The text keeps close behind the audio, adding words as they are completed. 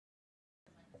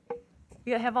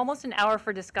We have almost an hour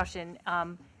for discussion.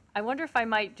 I wonder if I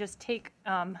might just take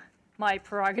my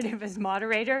prerogative as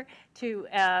moderator to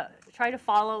try to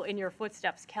follow in your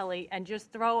footsteps, Kelly, and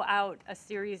just throw out a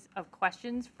series of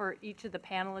questions for each of the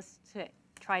panelists to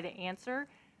try to answer,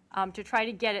 to try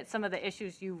to get at some of the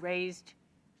issues you raised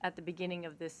at the beginning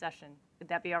of this session. Would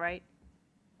that be all right?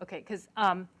 Okay, because,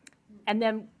 and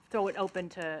then throw it open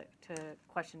to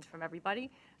questions from everybody.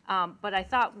 But I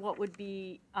thought what would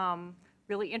be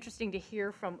really interesting to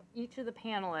hear from each of the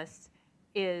panelists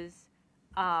is,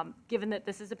 given that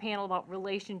this is a panel about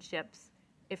relationships,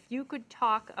 if you could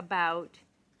talk about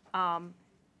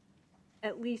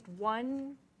at least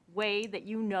one way that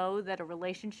you know that a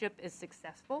relationship is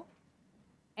successful,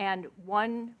 and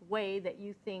one way that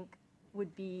you think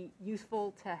would be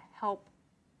useful to help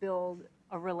build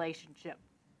a relationship,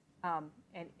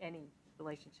 and any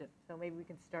relationship. So maybe we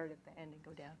can start at the end and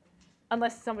go down,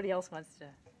 unless somebody else wants to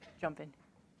jump in.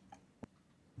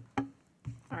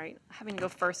 All right, having to go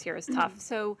first here is tough.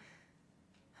 So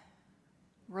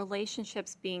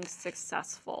relationships being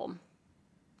successful.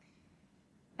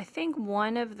 I think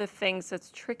one of the things that's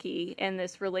tricky in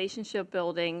this relationship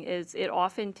building is it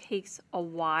often takes a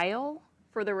while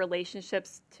for the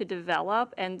relationships to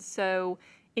develop. And so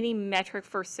any metric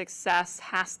for success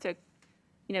has to,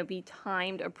 be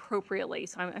timed appropriately.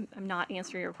 So I'm not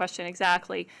answering your question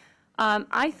exactly.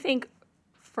 I think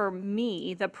for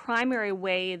me, the primary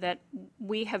way that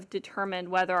we have determined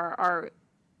whether our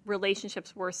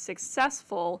relationships were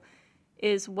successful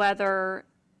is whether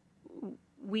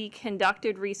we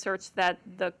conducted research that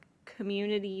the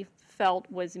community felt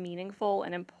was meaningful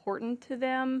and important to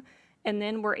them, and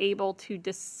then were able to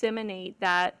disseminate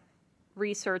that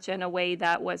research in a way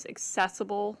that was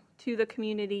accessible to the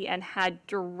community and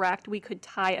we could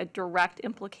tie a direct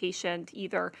implication to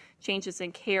either changes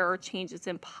in care or changes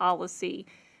in policy.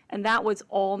 And that was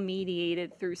all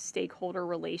mediated through stakeholder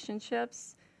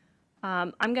relationships.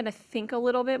 I'm going to think a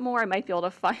little bit more. I might be able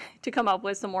to come up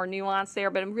with some more nuance there,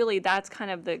 but really that's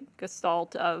kind of the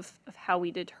gestalt of how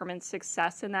we determine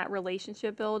success in that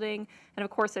relationship building. And of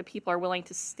course, if people are willing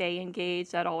to stay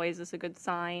engaged, that always is a good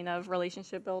sign of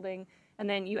relationship building. And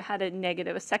then you had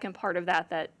a second part of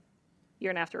that you're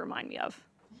going to have to remind me of.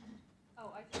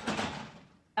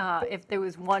 Oh, if there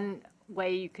was one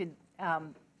way you could,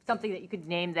 something that you could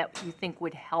name that you think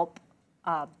would help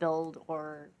build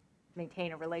or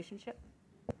maintain a relationship?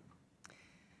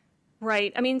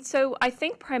 Right. I mean, so I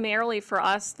think primarily for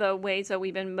us, the ways that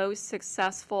we've been most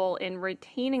successful in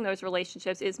retaining those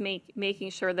relationships is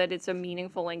making sure that it's a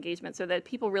meaningful engagement so that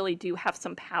people really do have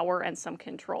some power and some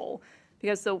control.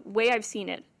 Because the way I've seen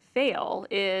it fail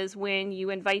is when you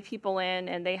invite people in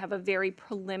and they have a very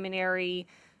preliminary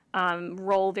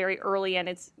role very early and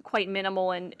it's quite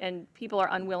minimal and people are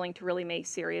unwilling to really make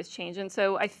serious change. And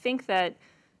so I think that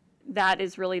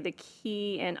is really the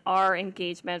key in our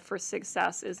engagement for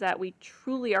success, is that we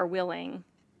truly are willing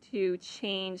to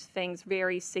change things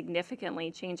very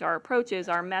significantly, change our approaches,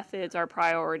 our methods, our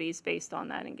priorities based on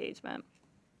that engagement.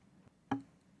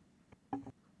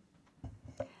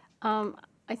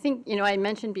 I think, I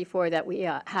mentioned before that we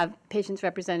have patients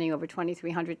representing over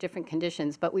 2,300 different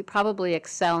conditions, but we probably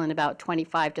excel in about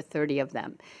 25 to 30 of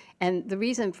them. And the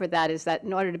reason for that is that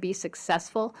in order to be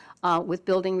successful with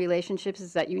building relationships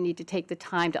is that you need to take the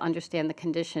time to understand the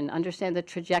condition, understand the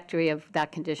trajectory of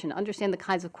that condition, understand the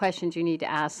kinds of questions you need to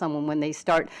ask someone when they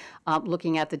start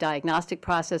looking at the diagnostic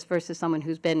process versus someone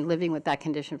who's been living with that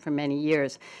condition for many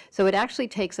years. So it actually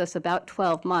takes us about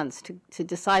 12 months to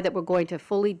decide that we're going to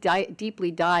fully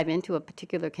deeply dive into a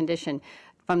particular condition,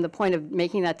 from the point of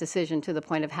making that decision to the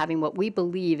point of having what we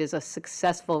believe is a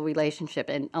successful relationship.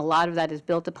 And a lot of that is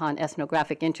built upon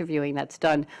ethnographic interviewing that's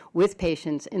done with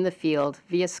patients in the field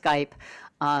via Skype,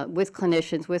 with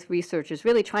clinicians, with researchers,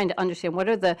 really trying to understand what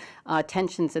are the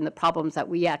tensions and the problems that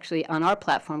we actually on our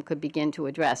platform could begin to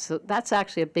address. So that's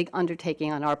actually a big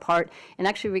undertaking on our part and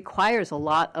actually requires a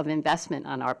lot of investment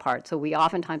on our part. So we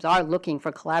oftentimes are looking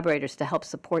for collaborators to help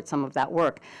support some of that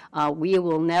work. We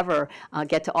will never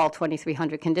get to all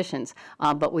 2,300 conditions,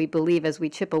 but we believe as we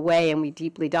chip away and we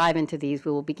deeply dive into these,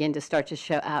 we will begin to start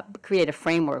to create a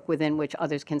framework within which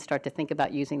others can start to think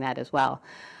about using that as well.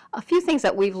 A few things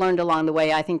that we've learned along the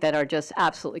way, I think, that are just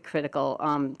absolutely critical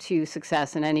to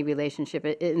success in any relationship,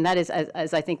 and that is,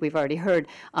 as I think we've already heard,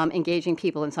 engaging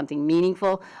people in something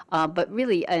meaningful, but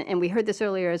really, and we heard this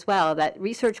earlier as well, that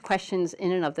research questions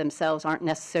in and of themselves aren't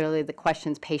necessarily the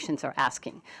questions patients are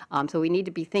asking. So we need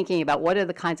to be thinking about what are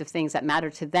the kinds of things that matter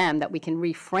to them that we can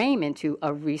reframe into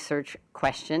a research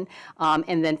question,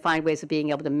 and then find ways of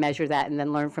being able to measure that and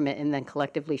then learn from it and then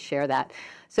collectively share that.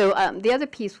 So the other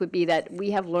piece would be that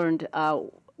we have learned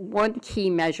one key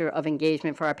measure of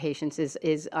engagement for our patients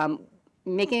is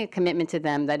making a commitment to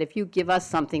them that if you give us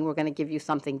something, we're going to give you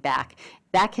something back.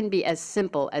 That can be as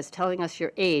simple as telling us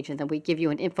your age, and then we give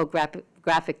you an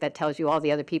infographic that tells you all the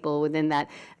other people within that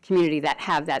community that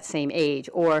have that same age,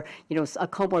 or a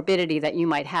comorbidity that you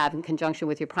might have in conjunction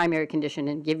with your primary condition,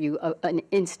 and give you an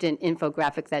instant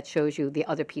infographic that shows you the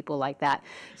other people like that.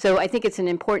 So I think it's an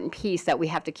important piece that we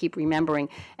have to keep remembering.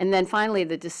 And then finally,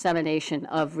 the dissemination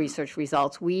of research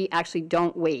results. We actually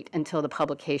don't wait until the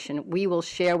publication. We will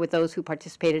share with those who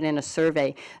participated in a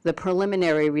survey the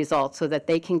preliminary results so that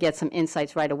they can get some insights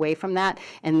right away from that,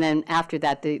 and then after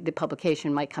that the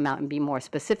publication might come out and be more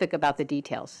specific about the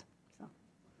details.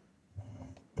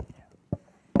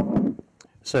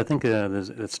 So I think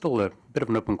there's still a bit of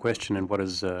an open question in what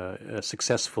is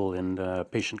successful in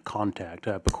patient contact.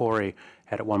 PCORI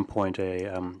had at one point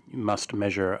a must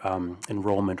measure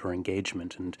enrollment or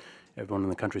engagement, and everyone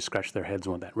in the country scratched their heads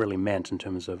on what that really meant in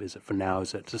terms of, is it for now,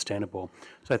 is it sustainable?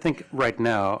 So I think right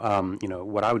now,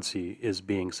 what I would see as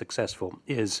being successful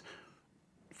is,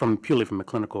 purely from a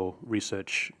clinical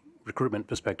research recruitment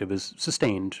perspective, is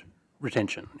sustained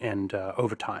retention and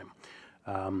over time.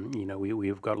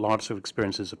 We've got lots of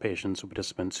experiences of patients or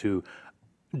participants who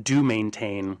do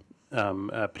maintain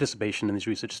participation in these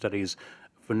research studies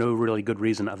for no really good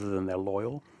reason other than they're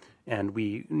loyal. And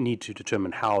we need to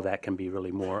determine how that can be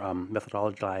really more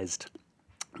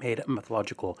made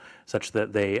methodological, such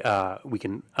that we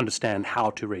can understand how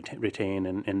to retain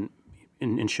and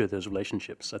ensure those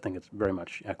relationships. I think it's very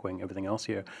much echoing everything else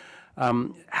here.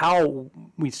 How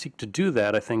we seek to do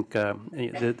that, I think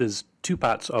there's two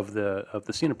parts of the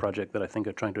CENA project that I think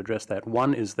are trying to address that.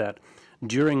 One is that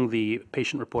during the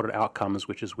patient-reported outcomes,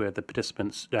 which is where the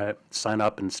participants sign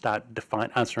up and start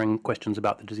answering questions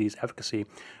about the disease efficacy,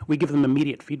 we give them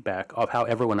immediate feedback of how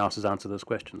everyone else has answered those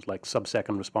questions, like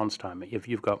sub-second response time. If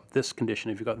you've got this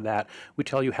condition, if you've got that, we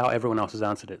tell you how everyone else has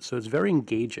answered it. So it's very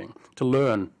engaging to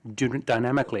learn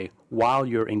dynamically while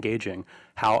you're engaging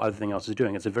how everything else is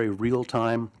doing. It's a very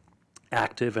real-time,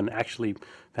 active, and actually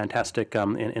fantastic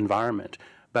environment.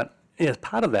 But as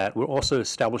part of that, we're also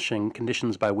establishing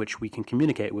conditions by which we can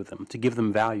communicate with them to give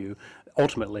them value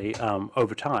ultimately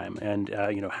over time. And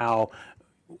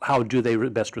how do they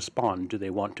best respond? Do they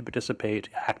want to participate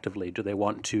actively? Do they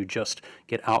want to just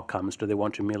get outcomes? Do they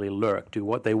want to merely lurk?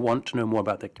 Do they want to know more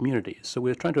about their communities? So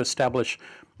we're trying to establish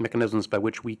mechanisms by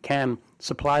which we can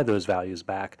supply those values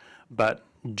back, but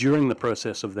during the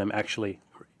process of them actually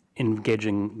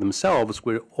engaging themselves,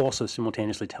 we're also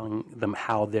simultaneously telling them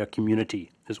how their community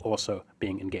is also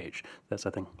being engaged. That's, I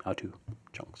think, our two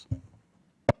chunks.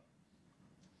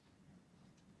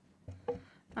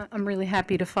 I'm really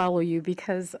happy to follow you,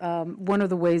 because one of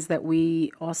the ways that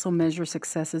we also measure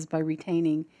success is by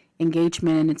retaining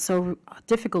engagement, and it's so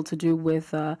difficult to do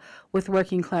with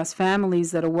working class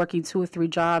families that are working 2 or 3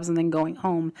 jobs and then going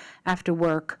home after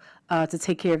work to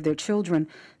take care of their children.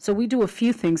 So we do a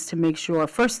few things to make sure.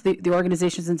 First, the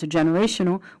organization is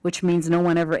intergenerational, which means no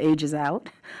one ever ages out,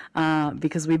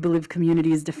 because we believe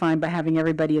community is defined by having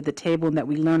everybody at the table and that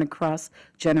we learn across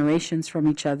generations from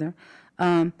each other.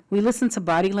 We listen to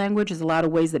body language. There's a lot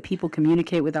of ways that people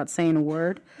communicate without saying a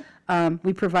word.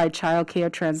 We provide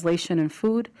childcare, translation, and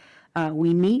food.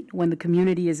 We meet when the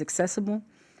community is accessible.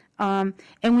 And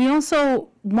we also,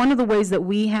 one of the ways that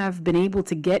we have been able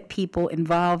to get people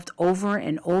involved over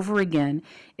and over again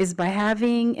is by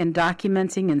having and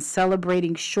documenting and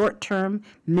celebrating short-term,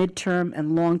 mid-term,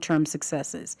 and long-term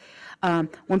successes.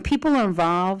 When people are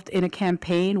involved in a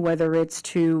campaign, whether it's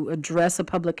to address a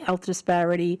public health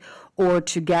disparity or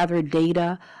to gather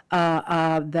data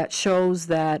that shows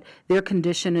that their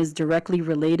condition is directly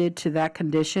related to that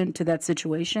condition, to that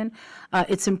situation,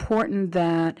 it's important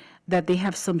that they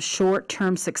have some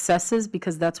short-term successes,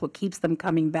 because that's what keeps them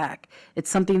coming back. It's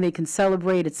something they can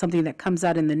celebrate. It's something that comes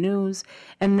out in the news,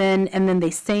 and then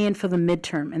they stay in for the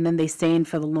midterm, and then they stay in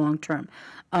for the long term.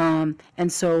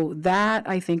 And so that,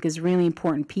 I think, is really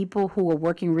important. People who are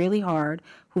working really hard,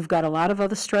 who've got a lot of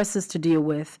other stresses to deal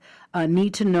with,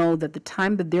 need to know that the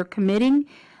time that they're committing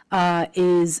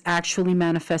is actually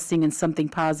manifesting in something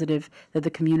positive that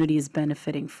the community is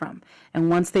benefiting from. And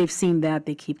once they've seen that,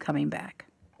 they keep coming back.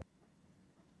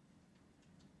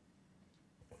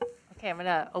 Okay, I'm going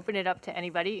to open it up to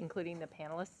anybody, including the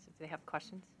panelists, if they have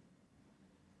questions.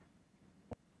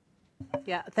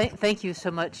 Yeah, thank you so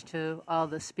much to all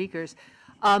the speakers.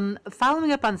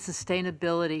 Following up on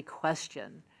sustainability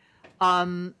question,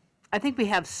 I think we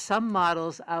have some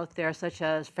models out there, such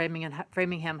as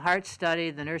Framingham Heart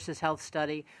Study, the Nurses' Health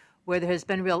Study, where there has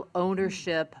been real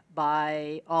ownership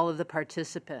by all of the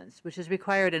participants, which has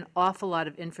required an awful lot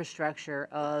of infrastructure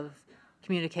of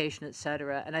communication, et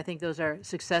cetera. And I think those are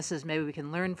successes maybe we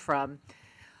can learn from.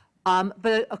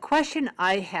 But a question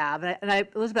I have,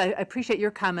 Elizabeth, I appreciate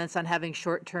your comments on having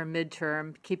short-term,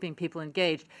 mid-term, keeping people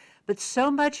engaged, but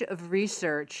so much of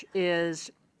research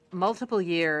is multiple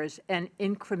years and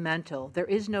incremental. There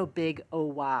is no big, oh,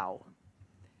 wow.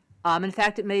 In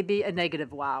fact, it may be a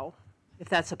negative wow, if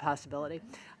that's a possibility.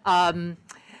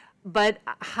 But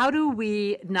how do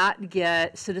we not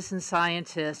get citizen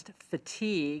scientist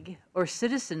fatigue or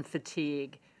citizen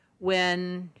fatigue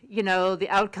when, the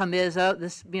outcome is, oh,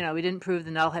 this, we didn't prove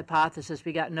the null hypothesis,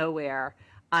 we got nowhere,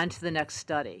 on to the next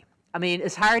study? I mean,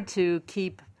 it's hard to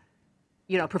keep,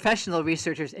 professional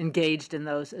researchers engaged in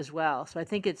those as well. So I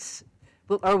think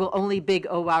will only big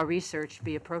oh wow research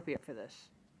be appropriate for this?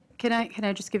 Can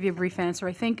I just give you a brief answer?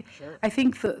 I think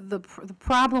the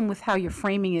problem with how you're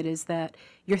framing it is that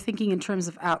you're thinking in terms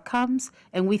of outcomes,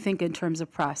 and we think in terms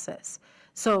of process.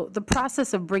 So the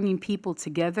process of bringing people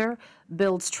together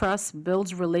builds trust,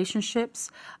 builds relationships,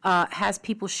 has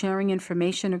people sharing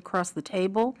information across the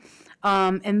table,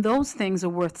 and those things are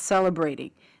worth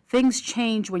celebrating. Things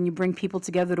change when you bring people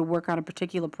together to work on a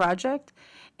particular project,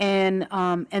 and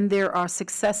there are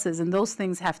successes, and those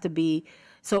things have to be.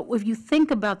 So if you think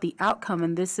about the outcome,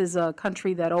 and this is a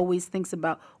country that always thinks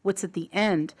about what's at the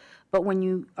end, but when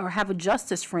you have a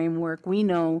justice framework, we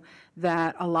know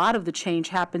that a lot of the change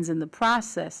happens in the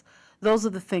process. Those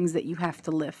are the things that you have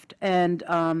to lift. And,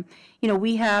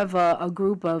 we have a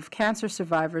group of cancer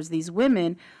survivors, these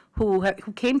women who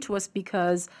came to us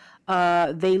because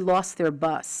they lost their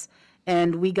bus,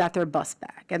 and we got their bus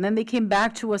back. And then they came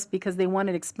back to us because they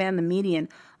wanted to expand the median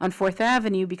on 4th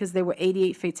Avenue because there were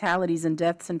 88 fatalities and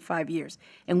deaths in 5 years.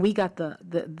 And we got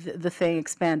the thing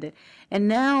expanded. And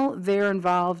now they're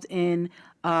involved in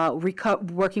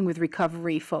working with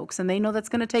recovery folks. And they know that's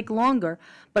going to take longer,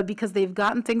 but because they've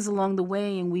gotten things along the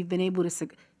way and we've been able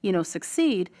to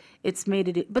succeed, it's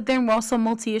made it. But then we're also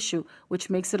multi-issue,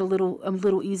 which makes it a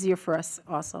little easier for us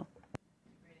also.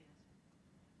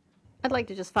 I'd like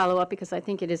to just follow up because I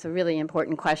think it is a really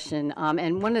important question.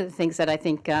 And one of the things that I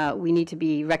think we need to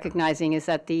be recognizing is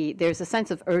that there's a sense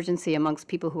of urgency amongst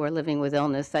people who are living with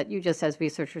illness that you just as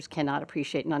researchers cannot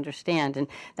appreciate and understand, and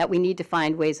that we need to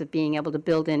find ways of being able to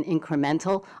build in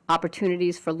incremental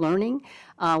opportunities for learning.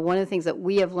 One of the things that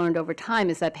we have learned over time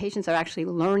is that patients are actually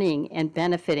learning and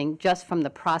benefiting just from the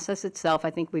process itself, I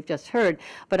think we've just heard,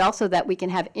 but also that we can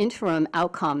have interim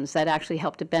outcomes that actually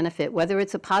help to benefit, whether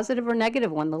it's a positive or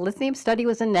negative one. The lithium study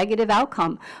was a negative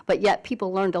outcome, but yet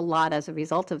people learned a lot as a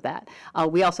result of that.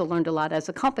 We also learned a lot as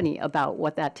a company about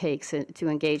what that takes to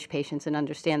engage patients and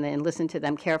understand them and listen to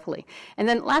them carefully. And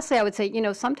then lastly, I would say,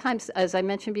 sometimes, as I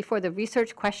mentioned before, the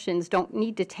research questions don't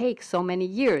need to take so many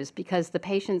years because the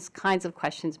patient's kinds of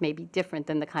questions may be different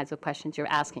than the kinds of questions you're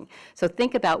asking. So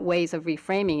think about ways of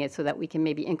reframing it so that we can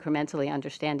maybe incrementally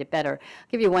understand it better. I'll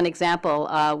give you one example.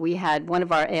 We had one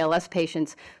of our ALS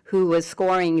patients who was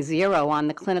scoring 0 on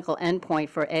the clinical endpoint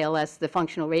for ALS, the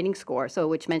functional rating score, so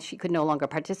which meant she could no longer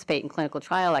participate in clinical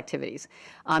trial activities.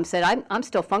 Said, I'm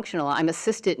still functional. I'm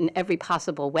assisted in every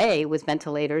possible way with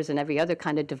ventilators and every other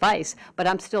kind of device, but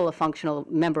I'm still a functional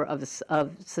member of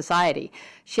society.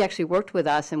 She actually worked with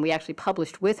us, and we actually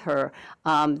published with her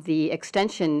the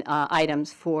extension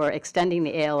items for extending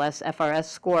the ALS FRS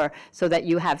score so that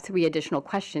you have 3 additional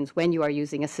questions when you are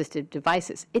using assistive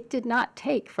devices. It did not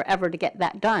take forever to get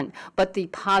that done, but the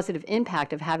positive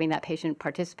impact of having that patient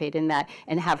participate in that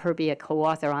and have her be a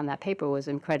co-author on that paper was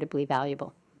incredibly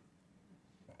valuable.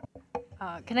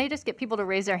 Can I just get people to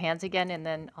raise their hands again, and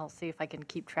then I'll see if I can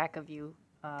keep track of you.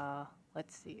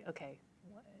 Let's see. Okay.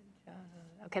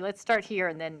 Okay, let's start here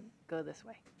and then go this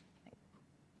way.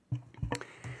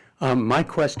 My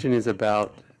question is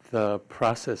about the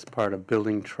process part of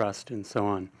building trust and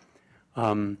so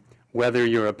on. Whether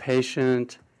you're a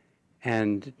patient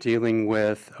and dealing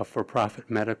with a for-profit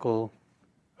medical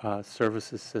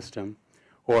services system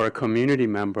or a community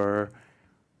member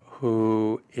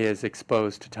who is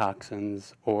exposed to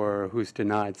toxins or who's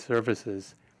denied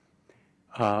services,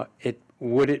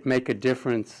 would it make a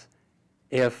difference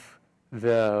if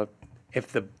the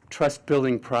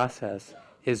trust-building process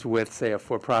is with, say, a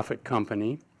for-profit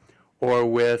company or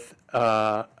with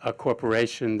a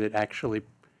corporation that actually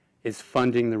is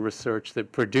funding the research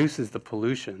that produces the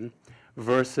pollution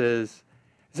versus,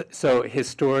 so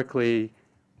historically,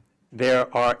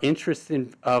 there are interests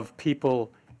of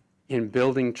people in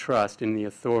building trust in the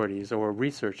authorities or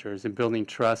researchers in building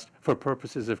trust for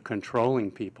purposes of controlling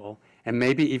people and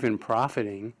maybe even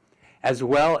profiting, as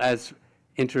well as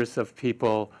interests of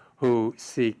people who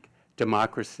seek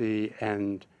democracy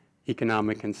and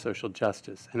economic and social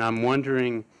justice. And I'm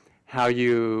wondering how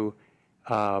you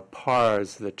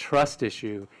parse the trust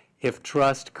issue if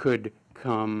trust could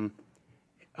come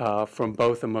from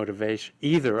both a motivation,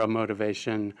 either a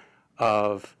motivation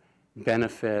of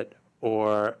benefit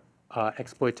or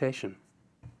exploitation.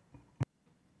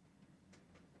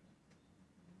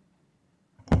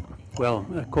 Well,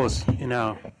 of course, in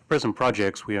our present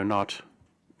projects, we are not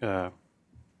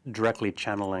directly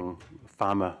channeling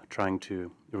pharma trying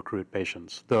to recruit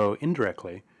patients, though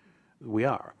indirectly we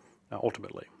are,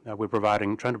 ultimately. We're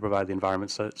trying to provide the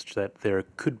environment such that there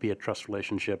could be a trust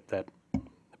relationship, that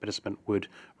the participant would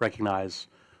recognize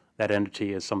that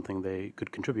entity as something they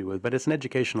could contribute with, but it's an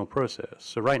educational process.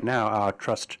 So right now, our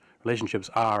trust relationships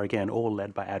are, again, all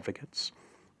led by advocates,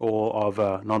 all of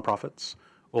nonprofits,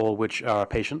 all which are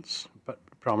patients, but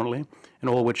prominently, and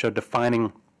all which are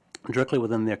defining directly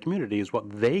within their communities what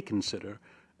they consider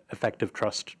effective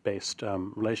trust-based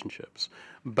relationships.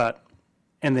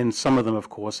 And then some of them, of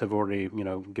course, have already,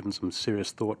 given some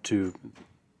serious thought to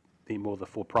the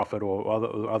for-profit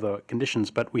or other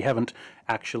conditions, but we haven't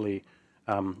actually,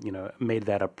 made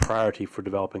that a priority for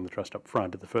developing the trust up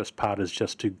front. The first part is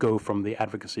just to go from the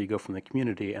advocacy, go from the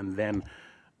community, and then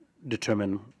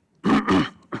determine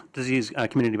disease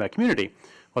community by community,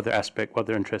 what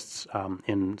their interests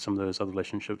in some of those other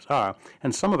relationships are.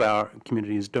 And some of our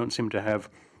communities don't seem to have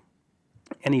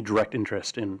any direct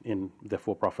interest in the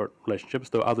for-profit relationships,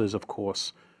 though others, of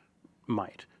course,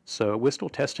 might. So we're still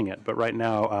testing it, but right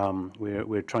now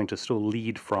we're trying to still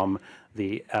lead from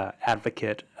the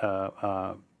advocate,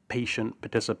 patient,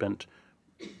 participant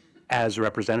as a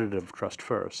representative of trust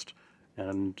first,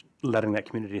 and letting that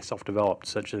community self-develop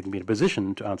such that it can be in a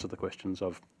position to answer the questions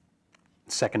of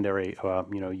secondary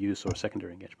use or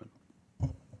secondary engagement.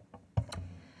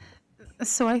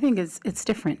 So I think it's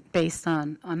different based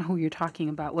on who you're talking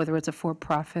about, whether it's a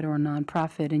for-profit or a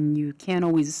nonprofit, and you can't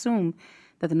always assume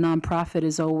that the nonprofit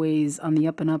is always on the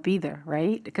up and up either,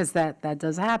 right? Because that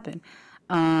does happen.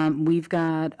 We've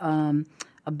got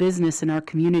a business in our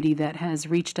community that has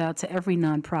reached out to every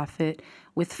nonprofit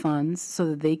with funds so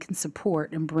that they can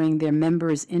support and bring their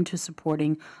members into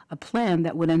supporting a plan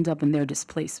that would end up in their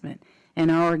displacement. And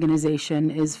our organization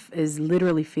is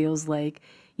literally feels like,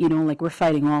 like we're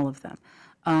fighting all of them.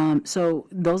 So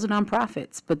those are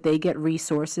nonprofits, but they get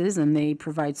resources and they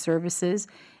provide services,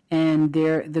 and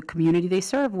the community they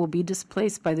serve will be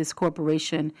displaced by this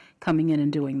corporation coming in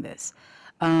and doing this.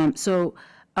 So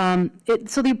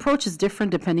the approach is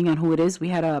different depending on who it is. We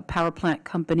had a power plant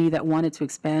company that wanted to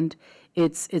expand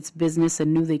its business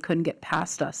and knew they couldn't get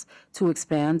past us to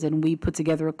expand, and we put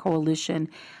together a coalition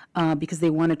because they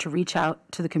wanted to reach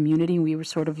out to the community. We were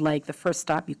sort of like the first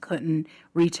stop. You couldn't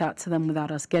reach out to them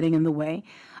without us getting in the way.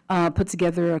 Put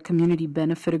together a community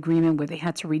benefit agreement where they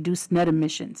had to reduce net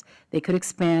emissions. They could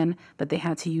expand, but they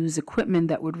had to use equipment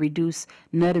that would reduce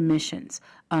net emissions.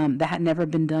 That had never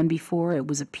been done before. It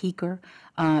was a peaker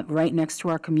right next to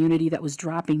our community that was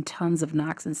dropping tons of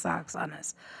NOx and SOx on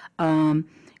us.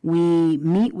 We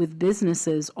meet with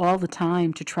businesses all the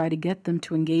time to try to get them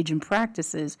to engage in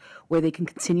practices where they can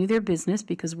continue their business,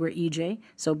 because we're EJ,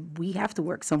 so we have to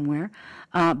work somewhere,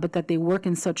 but that they work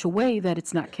in such a way that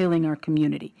it's not killing our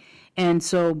community. And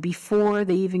so before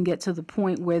they even get to the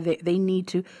point where they need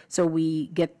to, so we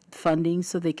get funding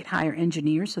so they can hire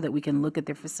engineers so that we can look at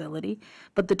their facility.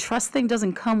 But the trust thing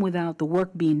doesn't come without the work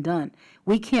being done.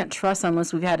 We can't trust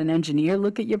unless we've had an engineer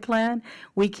look at your plan.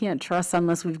 We can't trust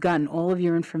unless we've gotten all of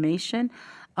your information.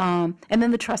 And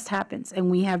then the trust happens, and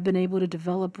we have been able to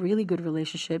develop really good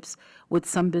relationships with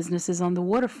some businesses on the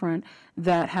waterfront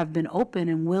that have been open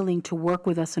and willing to work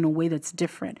with us in a way that's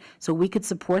different. So we could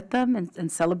support them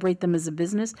and celebrate them as a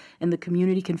business, and the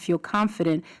community can feel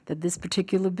confident that this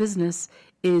particular business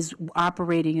is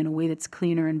operating in a way that's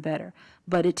cleaner and better.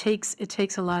 But it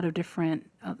takes a lot of different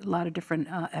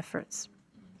efforts.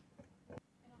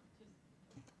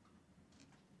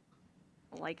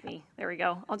 Like me. There we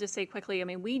go. I'll just say quickly,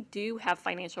 we do have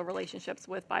financial relationships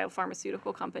with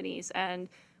biopharmaceutical companies, and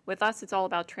with us, it's all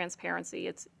about transparency.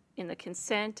 It's in the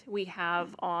consent we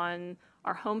have on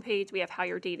our homepage. We have how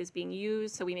your data is being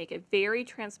used, so we make it very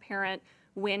transparent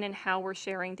when and how we're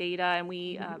sharing data, and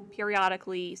we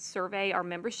periodically survey our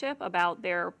membership about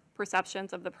their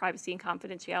perceptions of the privacy and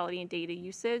confidentiality and data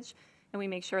usage, and we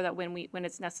make sure that when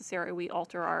it's necessary, we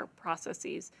alter our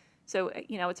processes. So,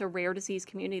 it's a rare disease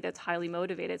community that's highly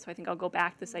motivated. So I think I'll go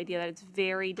back to this idea that it's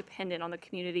very dependent on the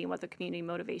community and what the community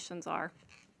motivations are.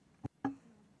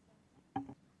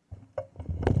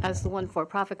 As the one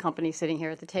for-profit company sitting here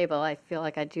at the table, I feel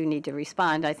like I do need to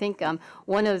respond. I think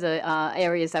one of the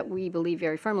areas that we believe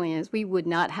very firmly in is we would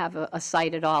not have a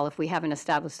site at all if we haven't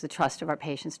established the trust of our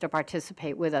patients to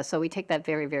participate with us. So we take that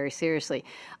very, very seriously.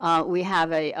 We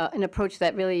have an approach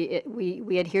that really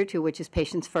we adhere to, which is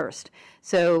patients first.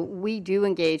 So we do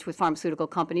engage with pharmaceutical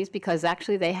companies because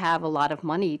actually they have a lot of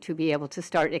money to be able to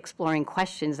start exploring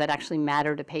questions that actually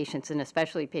matter to patients, and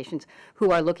especially patients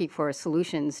who are looking for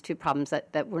solutions to problems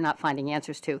that we're not finding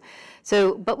answers to.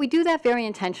 So, but we do that very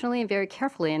intentionally and very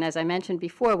carefully. And as I mentioned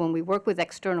before, when we work with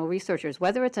external researchers,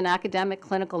 whether it's an academic,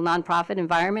 clinical, nonprofit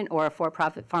environment or a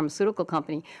for-profit pharmaceutical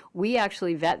company, we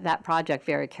actually vet that project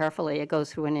very carefully. It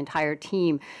goes through an entire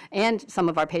team and some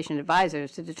of our patient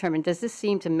advisors to determine, does this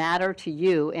seem to matter to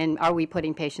you, and are we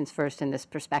putting patients first in this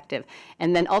perspective?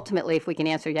 And then ultimately, if we can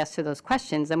answer yes to those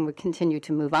questions, then we continue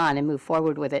to move on and move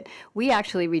forward with it. We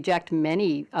actually reject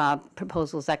many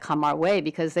proposals that come our way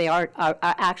because they are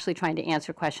actually trying to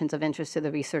answer questions of interest to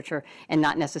the researcher and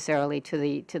not necessarily to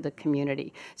the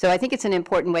community. So I think it's an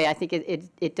important way. I think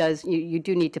it does, you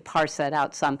do need to parse that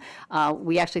out some.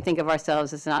 We actually think of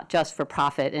ourselves as not just for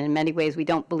profit, and in many ways we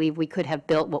don't believe we could have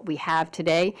built what we have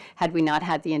today had we not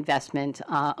had the investment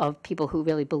of people who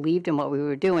really believed in what we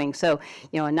were doing. So,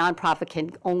 you know, a nonprofit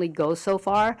can only go so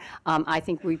far. I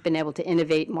think we've been able to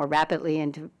innovate more rapidly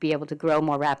and to be able to grow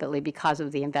more rapidly because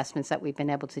of the investments that we've been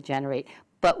able to generate.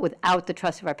 But without the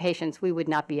trust of our patients, we would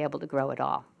not be able to grow at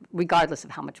all, regardless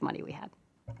of how much money we had.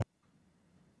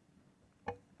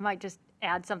 I might just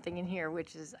add something in here,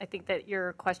 which is I think that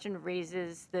your question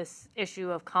raises this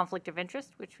issue of conflict of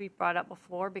interest, which we brought up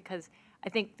before, because I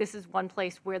think this is one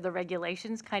place where the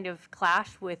regulations kind of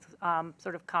clash with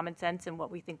sort of common sense and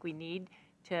what we think we need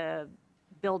to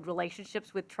build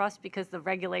relationships with trust, because the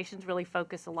regulations really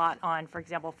focus a lot on, for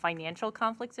example, financial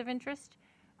conflicts of interest,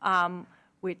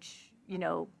 which, you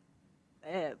know,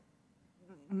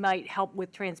 might help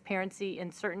with transparency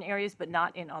in certain areas, but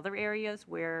not in other areas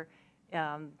where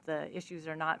the issues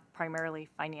are not primarily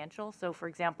financial. So, for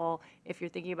example, if you're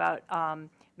thinking about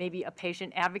maybe a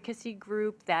patient advocacy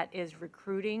group that is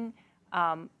recruiting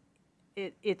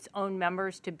its own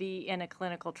members to be in a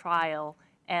clinical trial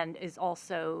and is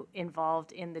also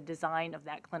involved in the design of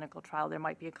that clinical trial, there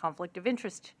might be a conflict of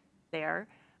interest there.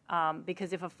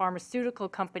 Because if a pharmaceutical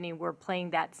company were playing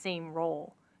that same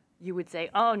role, you would say,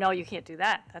 oh, no, you can't do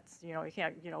that. That's, you know, you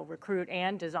can't, you know, recruit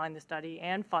and design the study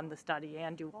and fund the study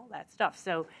and do all that stuff.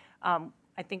 So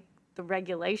I think the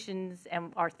regulations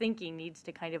and our thinking needs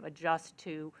to kind of adjust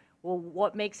to, well,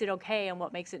 what makes it okay and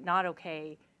what makes it not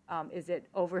okay? Is it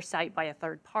oversight by a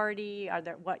third party? Are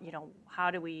there, what, you know, how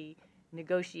do we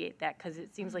negotiate that? Because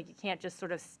it seems like you can't just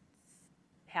sort of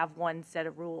have one set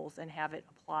of rules and have it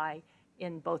apply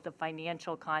in both the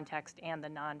financial context and the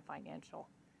non-financial.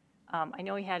 I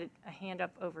know he had a hand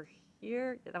up over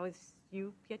here. That was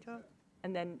you, Pietro?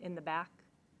 And then in the back?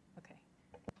 Okay.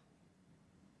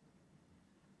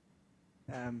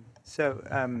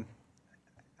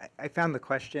 I found the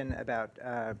question about,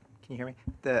 can you hear me?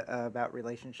 About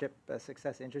relationship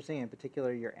success interesting. In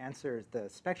particular, your answers, the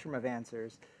spectrum of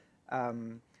answers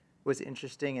was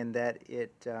interesting in that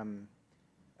it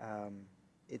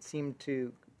seemed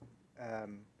to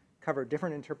cover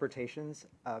different interpretations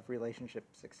of relationship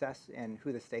success and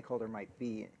who the stakeholder might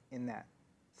be in that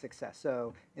success.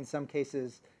 So in some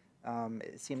cases,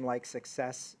 it seemed like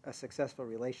a successful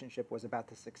relationship was about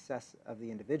the success of the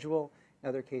individual. In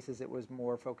other cases, it was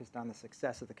more focused on the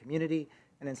success of the community.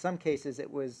 And in some cases,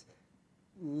 it was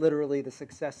literally the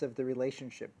success of the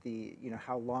relationship,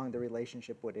 how long the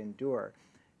relationship would endure.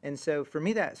 And so for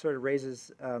me, that sort of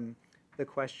raises the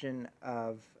question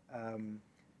of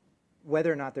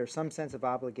whether or not there's some sense of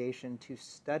obligation to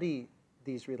study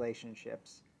these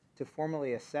relationships, to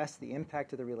formally assess the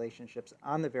impact of the relationships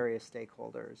on the various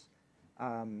stakeholders,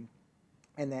 and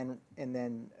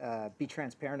then be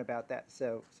transparent about that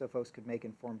so folks could make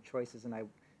informed choices. And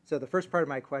so the first part of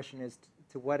my question is,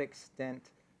 to what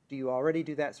extent do you already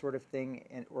do that sort of thing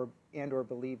and or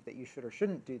believe that you should or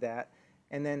shouldn't do that?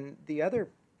 And then the other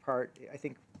part, I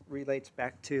think, relates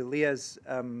back to Leah's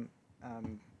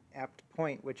apt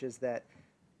point, which is that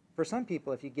for some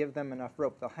people, if you give them enough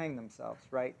rope, they'll hang themselves,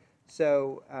 right?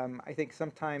 So I think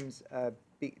sometimes,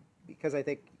 because I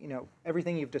think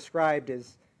everything you've described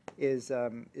is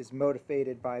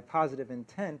motivated by positive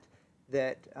intent,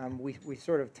 that we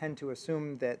sort of tend to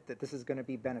assume that this is going to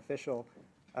be beneficial,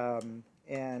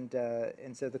 and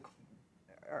so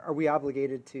are we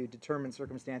obligated to determine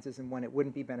circumstances and when it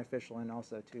wouldn't be beneficial, and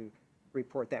also to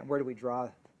report that? And where do we draw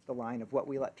the line of what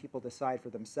we let people decide for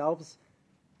themselves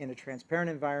in a transparent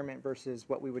environment versus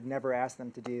what we would never ask them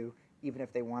to do, even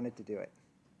if they wanted to do it?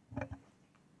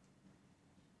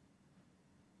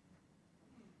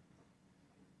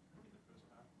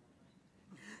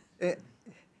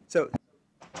 So,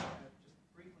 just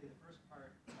briefly, the first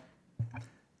part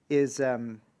is,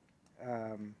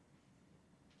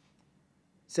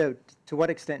 so to what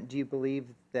extent do you believe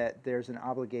that there's an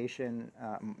obligation,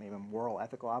 maybe a moral,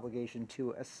 ethical obligation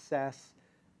to assess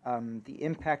the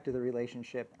impact of the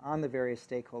relationship on the various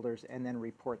stakeholders and then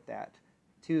report that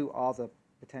to all the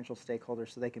potential stakeholders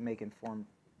so they can make informed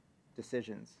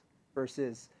decisions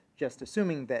versus just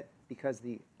assuming that because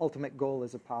the ultimate goal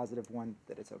is a positive one,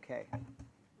 that it's okay?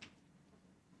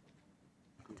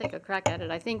 Take a crack at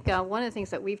it. I think one of the things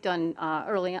that we've done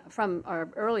from our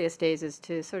earliest days is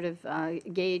to sort of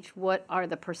gauge what are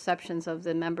the perceptions of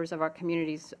the members of our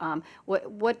communities.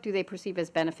 What do they perceive as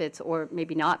benefits or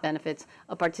maybe not benefits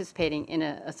of participating in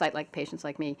a site like Patients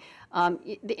Like Me?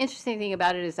 The interesting thing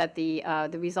about it is that the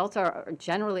results are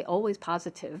generally always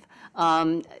positive.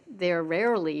 They're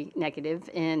rarely negative,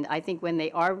 and I think when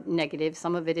they are negative,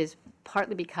 some of it is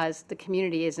partly because the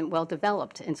community isn't well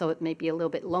developed, and so it may be a little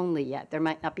bit lonely yet. There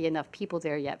might not be enough people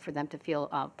there yet for them to feel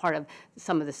part of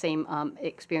some of the same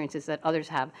experiences that others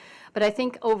have. But I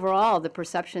think overall, the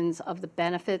perceptions of the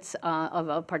benefits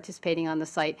of participating on the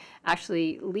site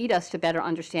actually lead us to better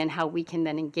understand how we can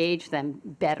then engage them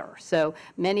better. So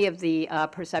many of the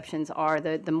perceptions are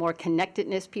the more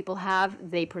connectedness people have,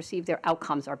 they perceive their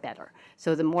outcomes are better.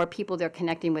 So the more people they're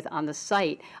connecting with on the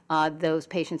site, those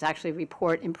patients actually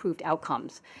report improved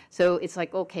outcomes. So it's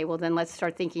like, okay, well then let's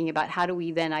start thinking about how do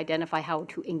we then identify how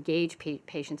to engage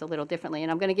patients a little differently.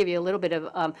 And I'm going to give you a little bit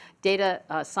of data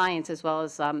science as well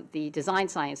as the design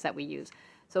science that we use.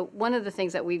 So one of the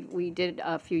things that we did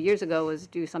a few years ago was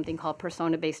do something called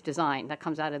persona-based design that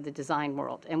comes out of the design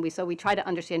world. And we try to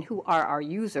understand who are our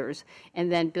users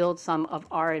and then build some of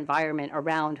our environment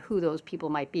around who those people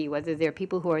might be, whether they're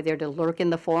people who are there to lurk in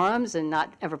the forums and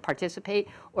not ever participate,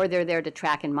 or they're there to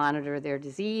track and monitor their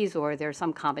disease, or there's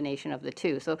some combination of the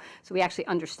two. So we actually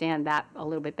understand that a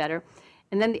little bit better.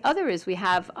 And then the other is we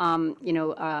have,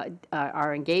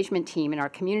 our engagement team and our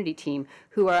community team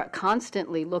who are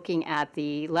constantly looking at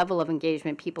the level of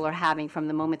engagement people are having from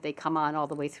the moment they come on all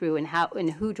the way through, and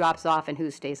who drops off and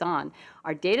who stays on.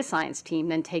 Our data science team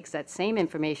then takes that same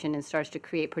information and starts to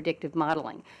create predictive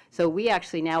modeling. So we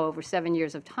actually now, over 7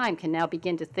 years of time, can now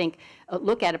begin to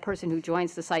look at a person who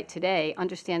joins the site today,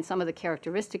 understand some of the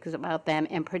characteristics about them,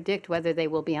 and predict whether they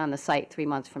will be on the site 3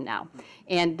 months from now.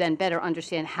 And then better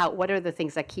understand what are the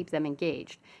things that keep them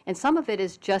engaged. And some of it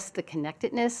is just the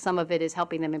connectedness. Some of it is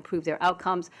helping them improve their outcomes.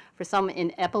 For some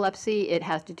in epilepsy, it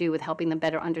has to do with helping them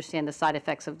better understand the side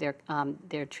effects of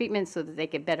their treatments so that they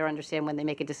can better understand when they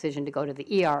make a decision to go to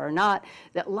the ER or not.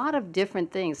 There are a lot of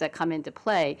different things that come into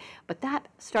play, but that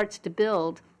starts to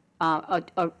build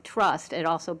a trust. It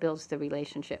also builds the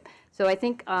relationship. So I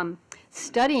think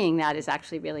studying that is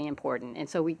actually really important. And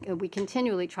so we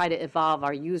continually try to evolve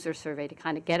our user survey to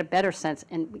kind of get a better sense,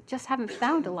 and we just haven't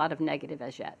found a lot of negative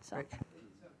as yet. So. Right.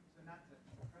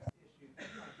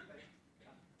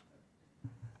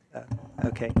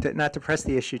 Okay, not to press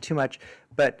the issue too much,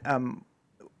 but I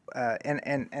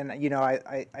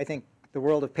think the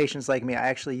world of Patients Like Me, I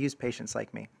actually use Patients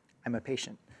Like Me. I'm a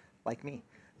patient like me.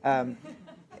 But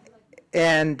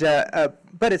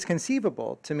it's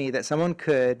conceivable to me that someone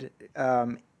could,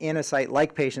 in a site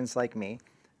like Patients Like Me,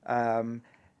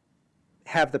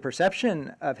 have the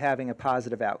perception of having a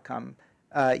positive outcome,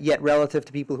 yet relative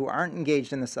to people who aren't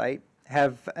engaged in the site,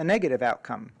 have a negative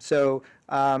outcome. So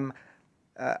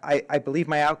I believe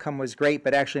my outcome was great,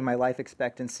 but actually my life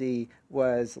expectancy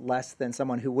was less than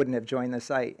someone who wouldn't have joined the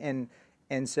site. And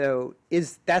so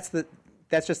that's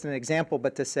just an example,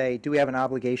 but to say, do we have an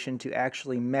obligation to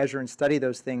actually measure and study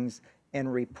those things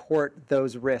and report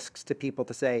those risks to people,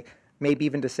 to say, maybe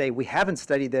even to say, we haven't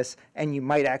studied this and you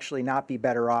might actually not be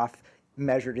better off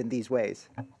measured in these ways?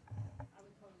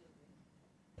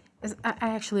 I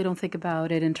actually don't think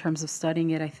about it in terms of studying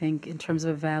it. I think in terms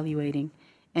of evaluating,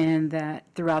 and that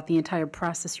throughout the entire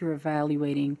process you're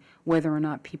evaluating whether or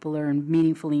not people are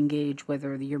meaningfully engaged,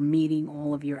 whether you're meeting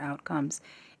all of your outcomes,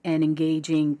 and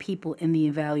engaging people in the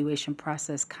evaluation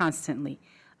process constantly,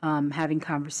 having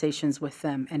conversations with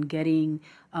them and getting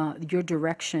your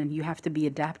direction. You have to be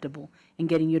adaptable and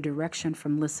getting your direction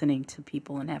from listening to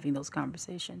people and having those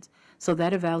conversations. So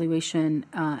that evaluation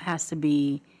has to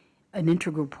be an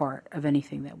integral part of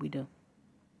anything that we do.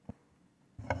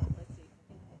 Let's see.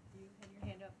 You had your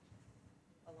hand up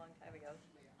a long time ago.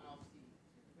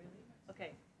 Really?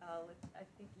 Okay. I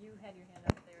think you had your hand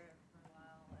up there for a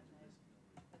while, and then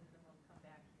we'll come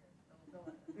back here. So we'll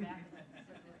go back and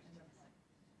circle.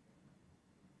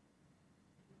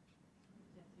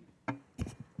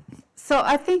 So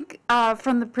I think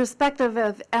from the perspective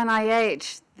of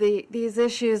NIH, these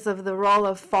issues of the role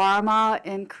of pharma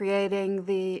in creating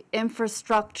the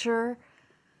infrastructure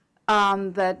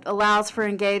that allows for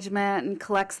engagement and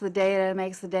collects the data and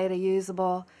makes the data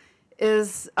usable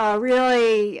is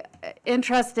really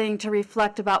interesting to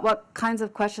reflect about what kinds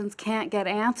of questions can't get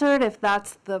answered if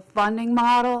that's the funding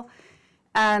model.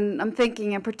 And I'm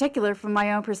thinking in particular from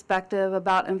my own perspective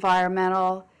about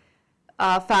environmental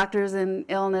factors in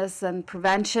illness and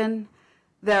prevention.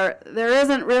 There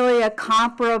isn't really a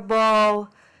comparable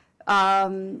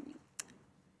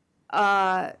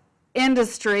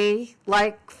industry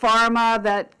like pharma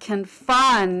that can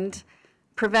fund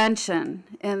prevention.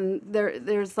 And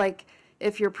there's like,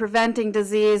 if you're preventing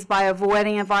disease by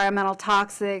avoiding environmental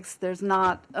toxics, there's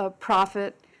not a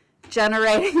profit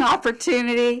generating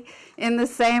opportunity in the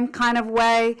same kind of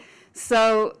way.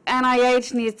 So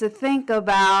NIH needs to think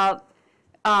about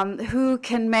who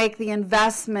can make the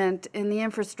investment in the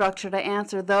infrastructure to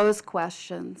answer those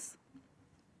questions.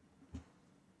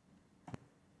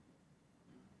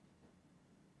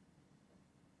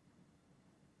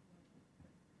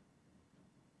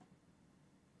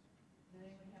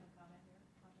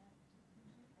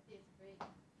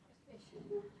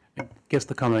 I guess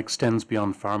the comment extends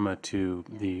beyond pharma to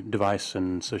the device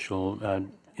and social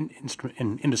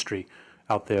industry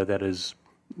out there that is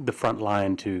the front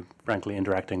line to, frankly,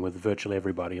 interacting with virtually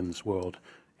everybody in this world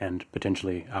and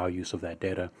potentially our use of that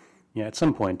data. Yeah, at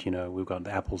some point, you know, we've got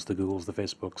the Apples, the Googles, the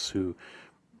Facebooks who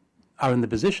are in the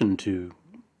position to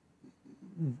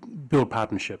build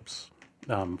partnerships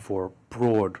for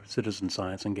broad citizen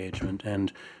science engagement,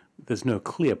 and there's no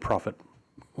clear profit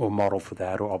or model for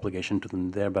that or obligation to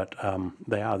them there, but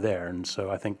they are there. And so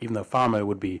I think even though pharma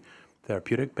would be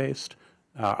therapeutic-based,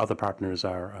 other partners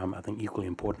are, I think, equally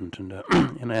important. And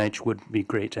NIH would be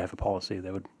great to have a policy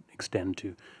that would extend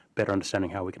to better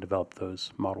understanding how we can develop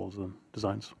those models and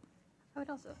designs.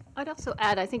 I'd also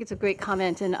add, I think it's a great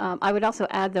comment, and I would also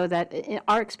add, though, that in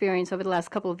our experience over the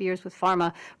last couple of years with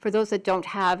pharma, for those that don't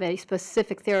have a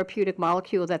specific therapeutic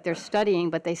molecule that they're studying,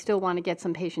 but they still want to get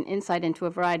some patient insight into a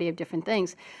variety of different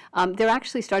things, they're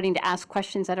actually starting to ask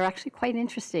questions that are actually quite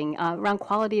interesting around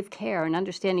quality of care and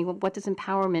understanding what does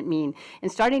empowerment mean,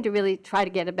 and starting to really try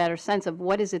to get a better sense of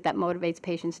what is it that motivates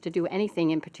patients to do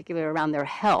anything in particular around their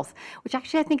health, which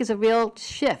actually I think is a real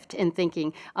shift in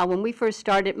thinking. When we first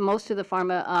started, most of the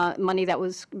pharma money that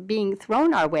was being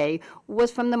thrown our way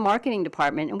was from the marketing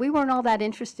department, and we weren't all that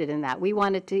interested in that. We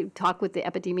wanted to talk with the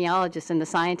epidemiologists and the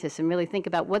scientists and really think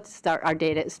about what's our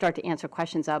data, start to answer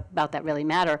questions about that really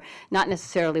matter, not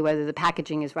necessarily whether the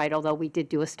packaging is right, although we did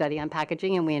do a study on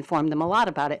packaging and we informed them a lot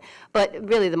about it. But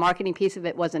really the marketing piece of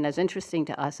it wasn't as interesting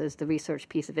to us as the research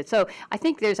piece of it. So I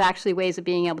think there's actually ways of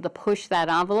being able to push that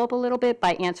envelope a little bit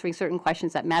by answering certain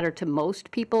questions that matter to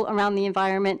most people around the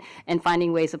environment and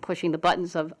finding ways of pushing the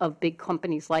buttons of big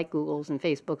companies like Google's and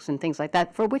Facebook's and things like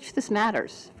that, for which this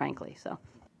matters, frankly. So.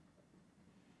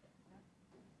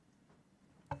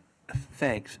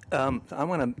 Thanks. I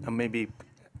want to maybe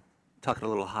talk at a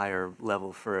little higher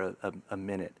level for a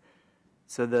minute.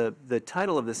 So the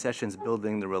title of the session is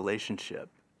Building the Relationship.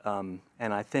 And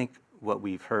I think what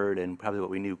we've heard and probably what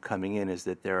we knew coming in is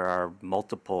that there are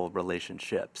multiple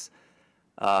relationships.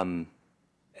 And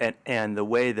the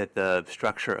way that the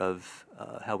structure of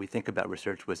how we think about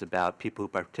research was about people who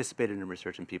participated in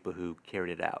research and people who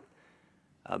carried it out.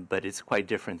 But it's quite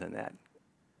different than that.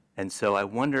 And so I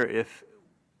wonder if,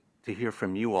 to hear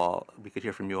from you all, we could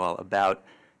hear from you all about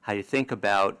how you think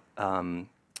about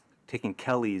taking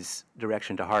Kelly's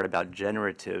direction to heart about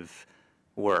generative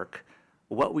work,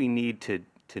 what we need to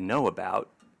know about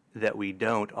that we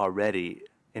don't already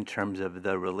in terms of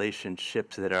the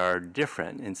relationships that are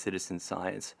different in citizen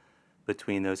science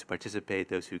between those who participate,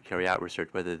 those who carry out research,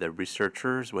 whether they're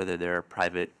researchers, whether they're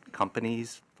private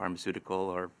companies, pharmaceutical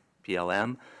or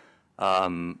PLM,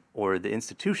 or the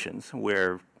institutions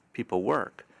where people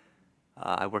work.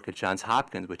 I work at Johns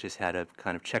Hopkins, which has had a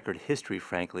kind of checkered history,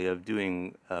 frankly, of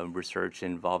doing research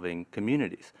involving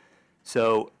communities.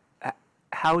 So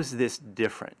how is this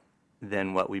different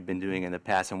than what we've been doing in the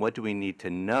past, and what do we need to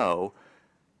know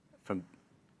from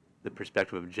the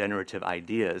perspective of generative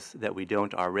ideas that we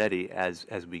don't already as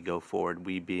we go forward,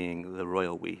 we being the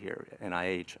royal we here,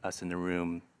 NIH, us in the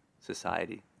room,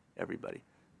 society, everybody?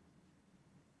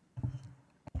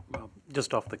 Well,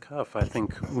 just off the cuff, I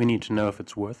think we need to know if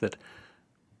it's worth it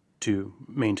to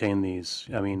maintain these.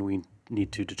 I mean, we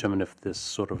need to determine if this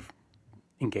sort of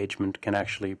engagement can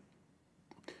actually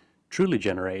truly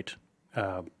generate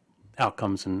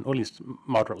outcomes, and or at least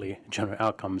moderately generate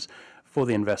outcomes for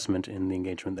the investment in the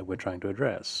engagement that we're trying to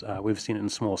address. We've seen it in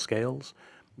small scales,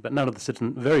 But none of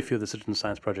the very few of the citizen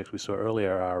science projects we saw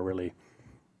earlier are really,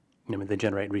 I mean, they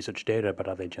generate research data, but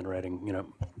are they generating,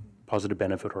 positive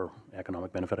benefit or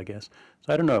economic benefit, I guess?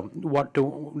 So I don't know. What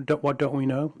don't we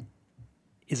know?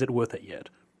 Is it worth it yet?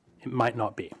 It might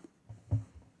not be.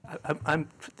 I'm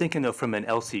thinking, though, from an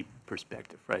ELSI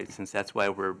perspective, right, since that's why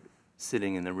we're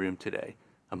sitting in the room today,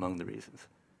 among the reasons.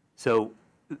 So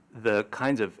the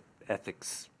kinds of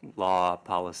ethics, law,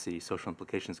 policy, social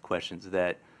implications questions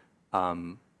that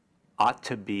ought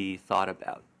to be thought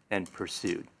about and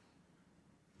pursued.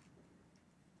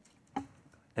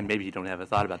 And maybe you don't have a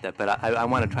thought about that, but I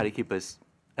want to try to keep us,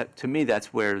 to me,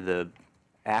 that's where the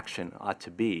action ought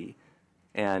to be.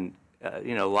 And,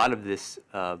 a lot of this,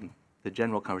 the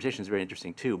general conversation is very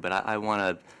interesting too, but I want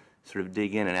to sort of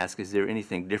dig in and ask, is there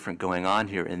anything different going on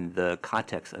here in the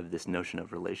context of this notion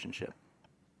of relationship?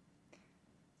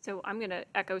 So I'm going to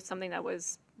echo something that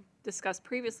was discussed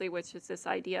previously, which is this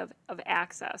idea of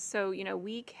access. So,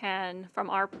 we can,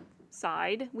 from our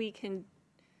side, we can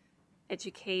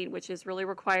educate, which is really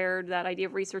required, that idea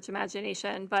of research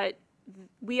imagination, but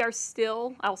we are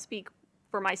still, I'll speak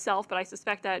for myself, but I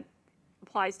suspect that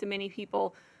applies to many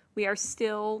people, we are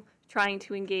still trying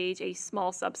to engage a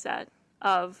small subset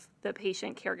of the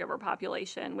patient caregiver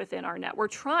population within our net. We're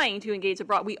trying to engage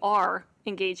abroad. We are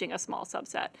engaging a small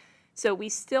subset. So we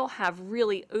still have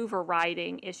really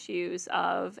overriding issues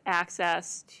of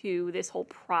access to this whole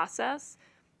process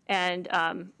and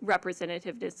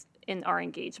representativeness in our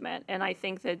engagement. And I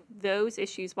think that those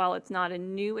issues, while it's not a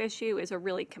new issue, is a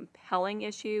really compelling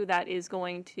issue that is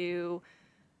going to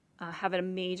have a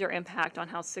major impact on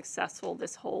how successful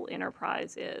this whole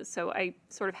enterprise is. So I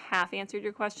sort of half answered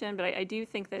your question, but I do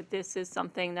think that this is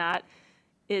something that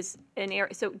is an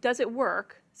area. So does it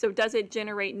work? So does it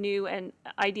generate new and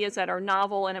ideas that are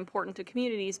novel and important to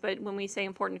communities? But when we say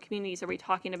important to communities, are we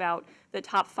talking about the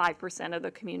top 5% of the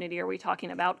community? Or are we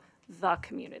talking about the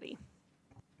community?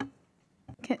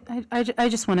 I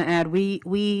just want to add,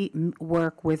 we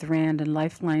work with RAND and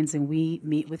Lifelines, and we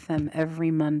meet with them every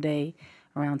Monday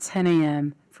around 10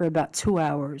 a.m. for about 2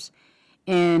 hours.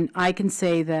 And I can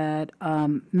say that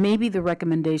maybe the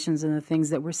recommendations and the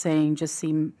things that we're saying just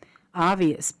seem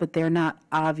obvious, but they're not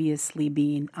obviously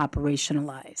being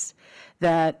operationalized.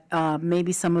 That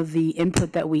maybe some of the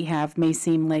input that we have may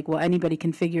seem like, well, anybody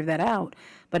can figure that out.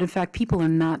 But in fact, people are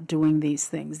not doing these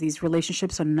things. These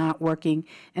relationships are not working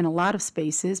in a lot of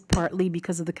spaces, partly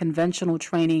because of the conventional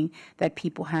training that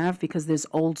people have, because there's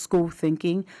old school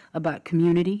thinking about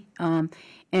community.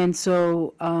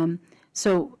 So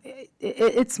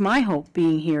it's my hope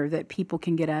being here that people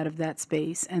can get out of that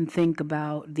space and think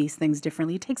about these things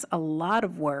differently. It takes a lot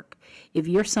of work. If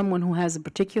you're someone who has a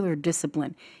particular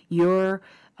discipline, your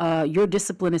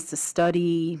discipline is to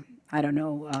study, I don't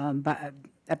know,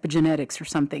 epigenetics or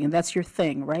something, and that's your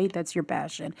thing, right? That's your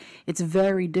passion. It's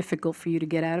very difficult for you to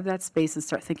get out of that space and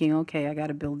start thinking, okay, I got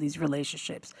to build these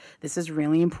relationships. This is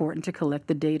really important to collect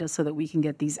the data so that we can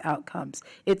get these outcomes.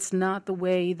 It's not the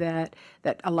way that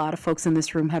a lot of folks in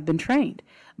this room have been trained,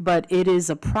 but it is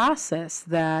a process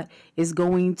that is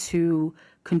going to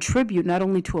contribute not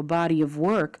only to a body of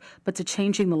work, but to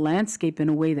changing the landscape in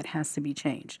a way that has to be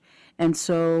changed. And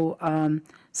so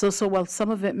while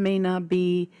some of it may not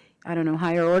be, I don't know,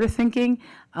 higher order thinking,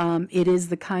 it is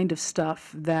the kind of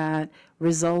stuff that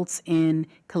results in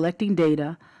collecting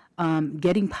data,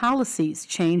 getting policies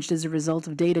changed as a result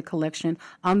of data collection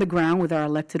on the ground with our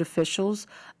elected officials,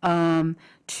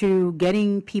 to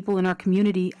getting people in our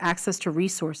community access to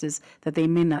resources that they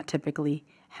may not typically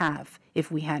have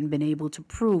if we hadn't been able to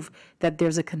prove that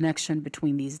there's a connection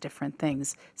between these different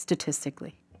things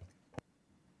statistically.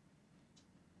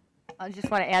 I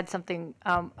just want to add something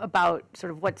about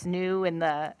sort of what's new in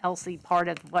the ELSI part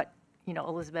of what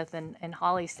Elizabeth and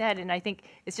Holly said, and I think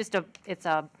it's just it's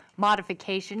a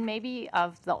modification maybe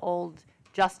of the old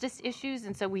justice issues,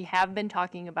 and so we have been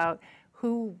talking about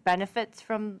who benefits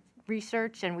from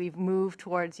research, and we've moved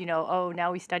towards oh,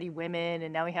 now we study women,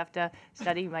 and now we have to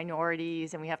study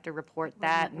minorities, and we have to report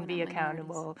that and be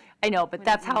accountable. I know, but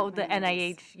that's how the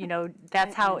NIH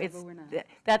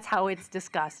that's how it's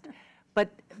discussed.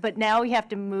 But now we have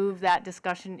to move that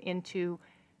discussion into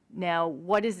now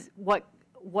what is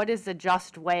a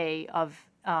just way of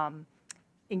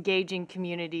engaging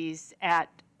communities at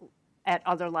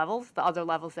other levels, the other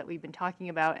levels that we've been talking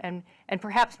about, and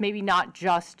perhaps maybe not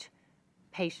just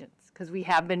patients, because we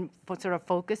have been sort of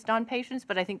focused on patients,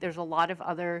 but I think there's a lot of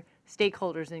other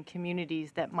stakeholders and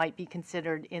communities that might be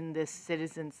considered in this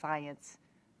citizen science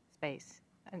space.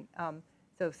 And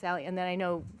so Sally, and then I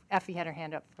know Effie had her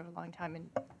hand up for a long time, and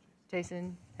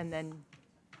Jason, and then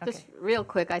Just real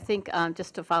quick, I think,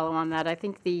 just to follow on that, I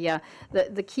think the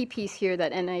key piece here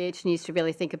that NIH needs to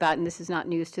really think about, and this is not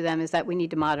news to them, is that we need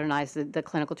to modernize the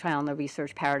clinical trial and the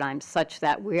research paradigm such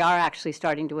that we are actually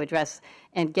starting to address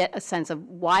and get a sense of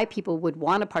why people would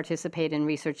want to participate in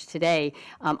research today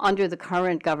under the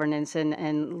current governance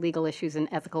and legal issues and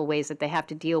ethical ways that they have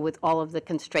to deal with all of the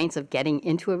constraints of getting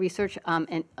into a research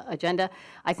agenda.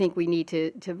 I think we need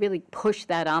to really push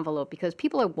that envelope because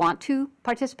people want to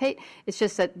participate. It's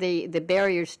just that the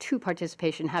barriers to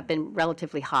participation have been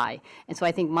relatively high. And so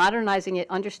I think modernizing it,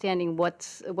 understanding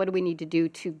what do we need to do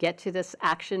to get to this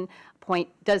action point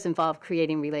does involve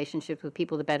creating relationships with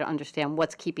people to better understand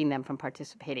what's keeping them from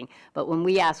participating. But when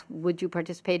we ask, would you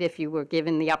participate if you were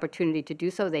given the opportunity to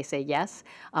do so, they say yes.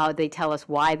 They tell us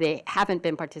why they haven't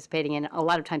been participating, and a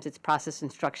lot of times it's process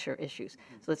and structure issues.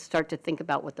 So let's start to think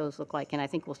about what those look like, and I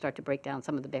think we'll start to break down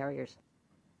some of the barriers.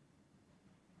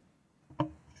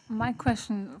 My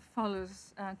question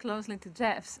follows closely to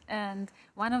Jeff's, and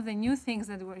one of the new things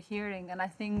that we're hearing, and I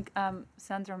think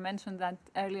Sandra mentioned that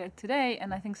earlier today,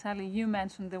 and I think Sally, you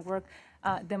mentioned the word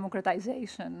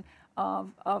democratization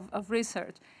of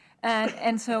research.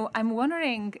 And so I'm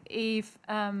wondering if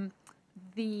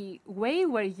the way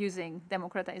we're using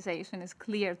democratization is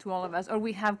clear to all of us, or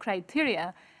we have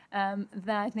criteria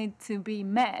that need to be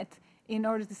met in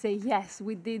order to say, yes,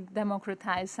 we did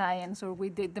democratize science or we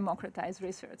did democratize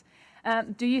research.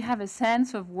 Do you have a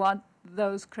sense of what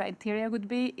those criteria would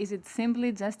be? Is it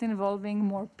simply just involving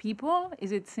more people?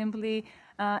 Is it simply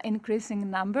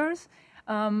increasing numbers?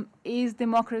 Is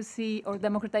democracy or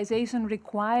democratization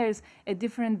requires a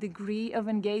different degree of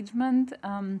engagement?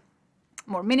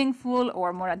 More meaningful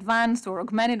or more advanced or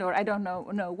augmented or I don't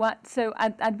know what. So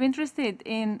I'd be interested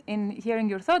in hearing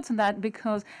your thoughts on that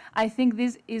because I think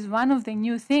this is one of the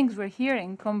new things we're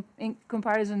hearing in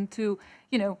comparison to,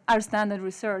 our standard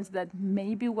research that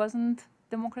maybe wasn't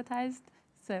democratized.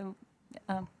 So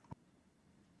a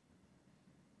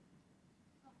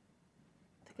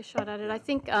shot at it. I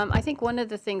think one of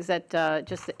the things that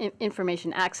just the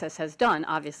information access has done,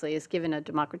 obviously, is given a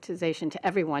democratization to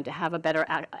everyone to have a better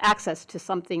access to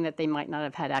something that they might not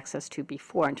have had access to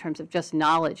before in terms of just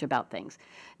knowledge about things.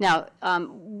 Now,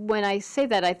 when I say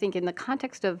that, I think in the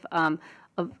context of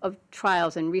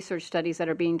trials and research studies that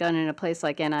are being done in a place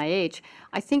like NIH,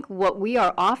 I think what we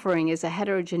are offering is a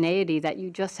heterogeneity that you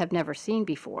just have never seen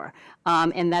before,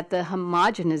 and that the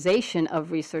homogenization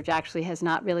of research actually has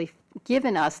not really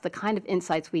given us the kind of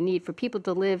insights we need for people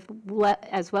to live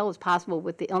as well as possible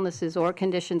with the illnesses or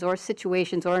conditions or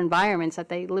situations or environments that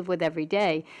they live with every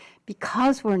day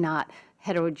because we're not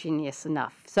heterogeneous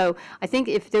enough. So I think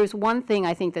if there's one thing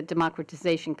I think that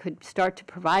democratization could start to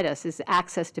provide us is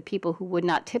access to people who would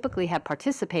not typically have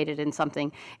participated in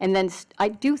something. And then I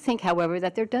do think, however,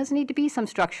 that there does need to be some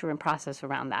structure and process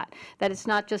around that, that it's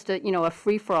not just a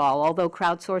free-for-all, although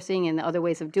crowdsourcing and other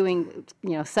ways of doing,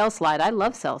 cell slide, I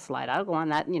love cell slide. I'll go on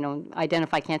that,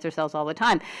 identify cancer cells all the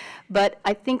time. But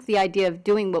I think the idea of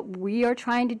doing what we are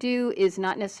trying to do is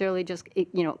not necessarily just,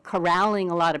 corralling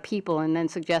a lot of people and then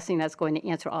suggesting that's going to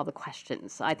answer all the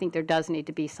questions. I think there does need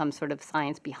to be some sort of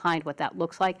science behind what that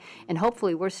looks like, and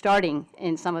hopefully we're starting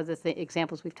in some of the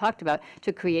examples we've talked about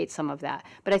to create some of that.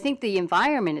 But I think the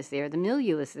environment is there, the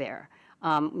milieu is there.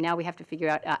 Now we have to figure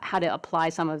out how to apply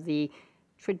some of the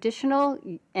traditional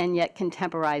and yet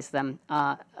contemporize them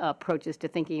approaches to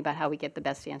thinking about how we get the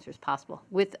best answers possible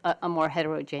with a more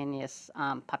heterogeneous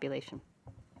population.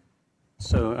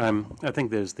 So I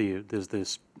think there's the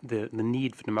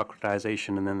need for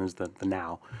democratization, and then there's the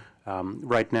now.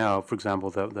 Right now, for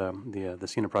example, the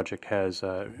SINA project has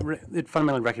it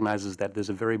fundamentally recognizes that there's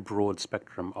a very broad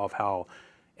spectrum of how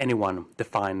anyone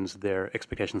defines their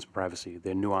expectations for privacy,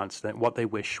 their nuance, what they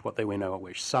wish, what they know what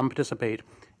wish. Some participate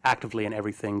actively in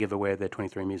everything, give away their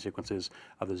 23andMe sequences,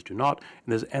 others do not.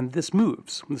 And this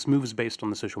moves. This moves based on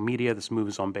the social media, this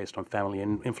moves on based on family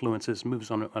influences,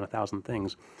 moves on 1,000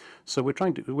 things. So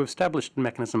we've established a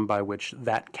mechanism by which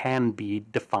that can be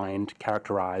defined,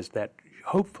 characterized, that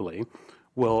hopefully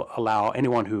will allow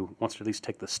anyone who wants to at least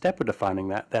take the step of defining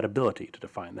that ability to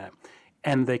define that.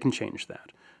 And they can change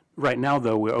that. Right now,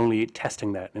 though, we're only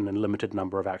testing that in a limited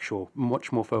number of actual,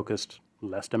 much more focused,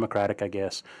 less democratic, I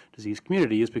guess, disease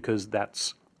communities, because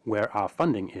that's where our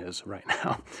funding is right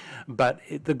now. But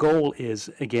the goal is,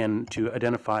 again, to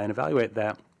identify and evaluate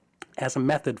that as a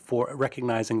method for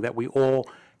recognizing that we all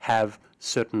have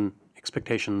certain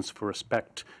expectations for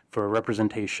respect, for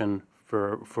representation,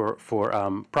 for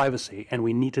privacy, and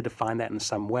we need to define that in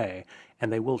some way,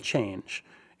 and they will change.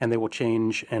 And they will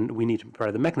change, and we need to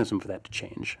provide the mechanism for that to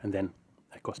change, and then,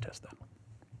 of course, test that.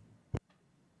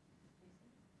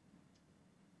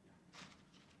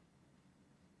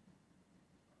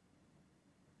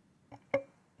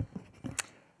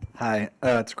 Hi,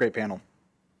 it's a great panel.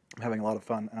 I'm having a lot of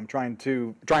fun, and I'm trying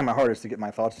my hardest to get my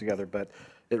thoughts together, but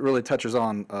it really touches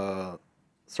on,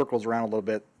 circles around a little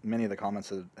bit, many of the comments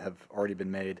that have already been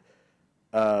made.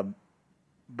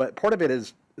 But part of it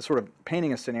is sort of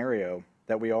painting a scenario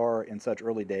that we are in such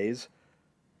early days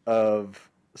of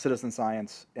citizen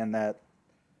science, and that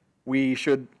we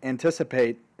should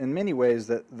anticipate in many ways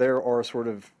that there are sort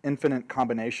of infinite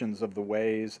combinations of the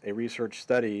ways a research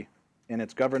study in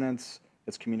its governance,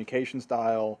 its communication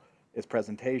style, its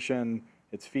presentation,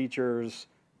 its features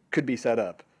could be set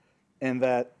up. And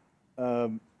that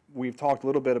we've talked a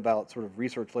little bit about sort of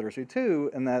research literacy too,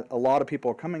 and that a lot of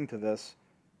people are coming to this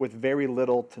with very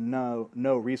little to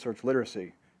no research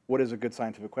literacy. What is a good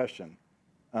scientific question?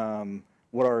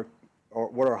 What are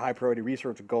high priority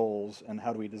research goals, and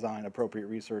how do we design appropriate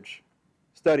research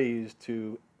studies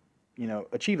to,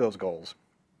 achieve those goals?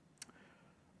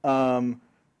 And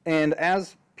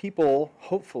as people,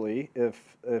 hopefully,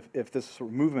 if this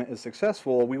sort of movement is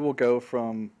successful, we will go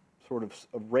from sort of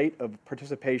a rate of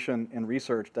participation in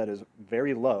research that is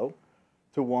very low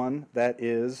to one that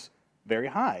is very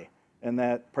high. And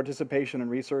that participation in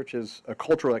research is a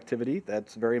cultural activity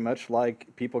that's very much like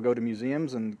people go to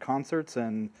museums and concerts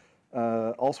and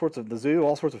all sorts of the zoo,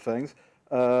 all sorts of things.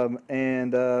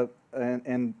 And the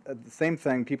same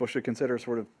thing, people should consider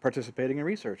sort of participating in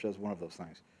research as one of those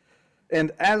things.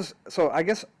 And so I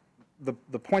guess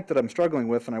the point that I'm struggling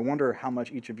with, and I wonder how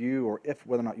much each of you, or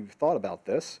whether or not you've thought about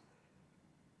this,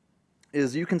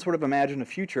 is you can sort of imagine a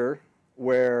future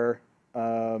where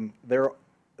on the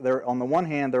one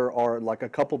hand, there are like a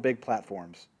couple big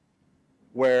platforms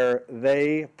where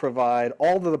they provide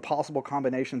all of the possible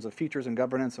combinations of features and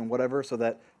governance and whatever, so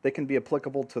that they can be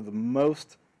applicable to the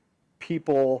most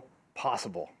people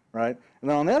possible, right? And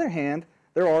then on the other hand,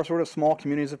 there are sort of small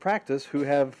communities of practice who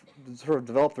have sort of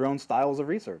developed their own styles of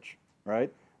research, right?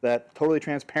 That totally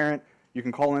transparent, you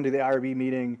can call into the IRB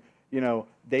meeting,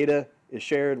 data is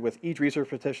shared with each research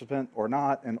participant or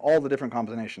not, and all the different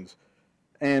combinations.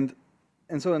 And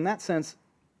so in that sense,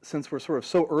 since we're sort of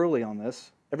so early on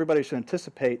this, everybody should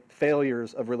anticipate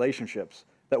failures of relationships,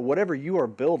 that whatever you are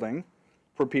building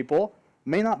for people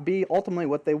may not be ultimately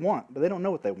what they want, but they don't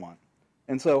know what they want.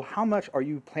 And so how much are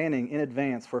you planning in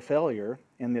advance for failure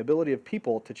and the ability of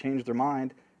people to change their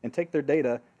mind and take their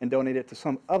data and donate it to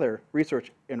some other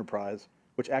research enterprise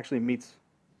which actually meets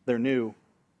their new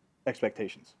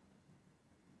expectations?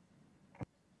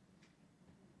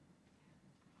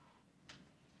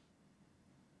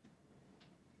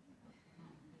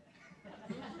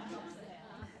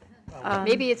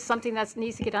 Maybe it's something that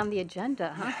needs to get on the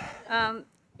agenda, huh?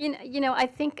 I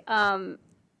think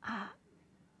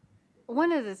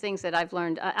one of the things that I've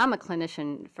learned, I'm a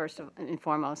clinician first and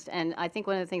foremost, and I think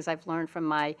one of the things I've learned from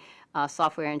my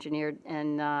software engineer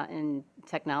and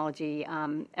technology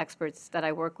experts that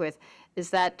I work with is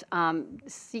that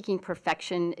seeking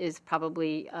perfection is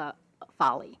probably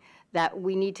folly. That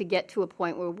we need to get to a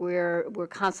point where we're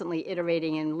constantly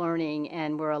iterating and learning,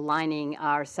 and we're aligning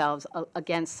ourselves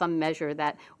against some measure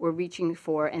that we're reaching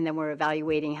for, and then we're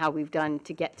evaluating how we've done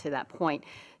to get to that point.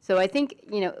 So I think,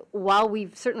 while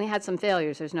we've certainly had some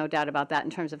failures, there's no doubt about that in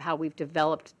terms of how we've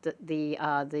developed the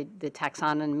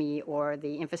taxonomy or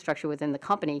the infrastructure within the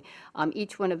company.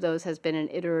 Each one of those has been an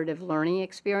iterative learning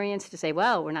experience to say,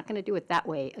 well, we're not going to do it that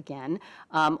way again,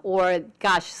 or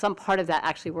gosh, some part of that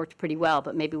actually worked pretty well,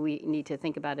 but maybe we need to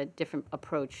think about a different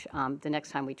approach the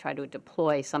next time we try to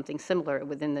deploy something similar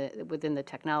within the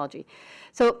technology.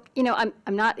 So,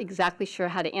 I'm not exactly sure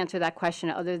how to answer that question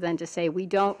other than to say we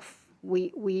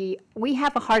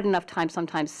have a hard enough time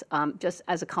sometimes just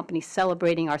as a company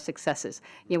celebrating our successes.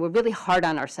 We're really hard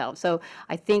on ourselves. So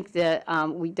I think that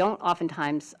we don't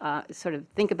oftentimes sort of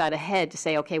think about ahead to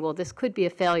say, okay, well, this could be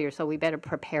a failure, so we better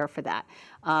prepare for that.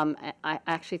 I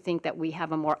actually think that we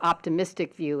have a more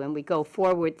optimistic view, and we go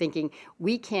forward thinking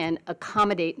we can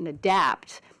accommodate and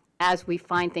adapt as we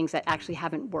find things that actually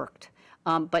haven't worked.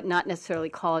 But not necessarily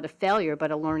call it a failure, but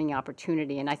a learning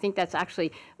opportunity. And I think that's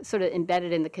actually sort of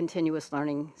embedded in the continuous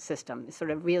learning system,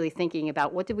 sort of really thinking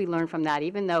about what did we learn from that.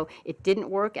 Even though it didn't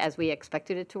work as we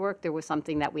expected it to work, there was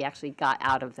something that we actually got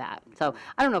out of that. So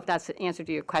I don't know if that's the answer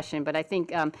to your question, but I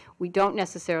think we don't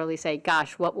necessarily say,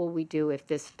 gosh, what will we do if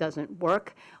this doesn't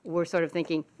work? We're sort of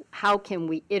thinking, how can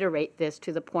we iterate this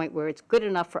to the point where it's good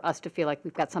enough for us to feel like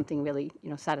we've got something really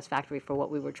satisfactory for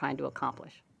what we were trying to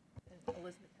accomplish.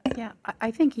 Yeah,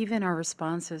 I think even our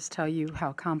responses tell you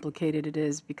how complicated it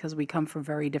is because we come from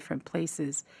very different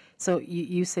places. So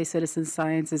you say citizen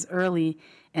science is early,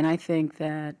 and I think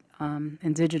that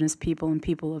indigenous people and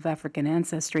people of African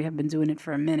ancestry have been doing it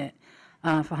for a minute.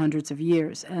 for hundreds of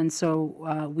years. And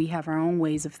so we have our own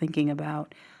ways of thinking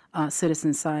about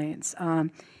citizen science.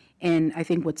 And I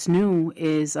think what's new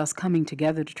is us coming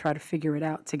together to try to figure it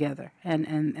out together,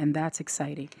 and that's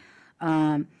exciting.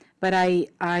 But I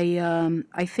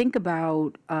think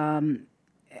about,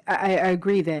 I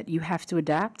agree that you have to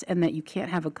adapt and that you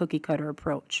can't have a cookie cutter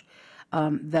approach.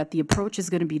 That the approach is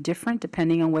going to be different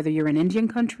depending on whether you're in Indian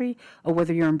country or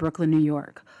whether you're in Brooklyn, New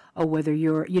York, or whether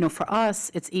you're, for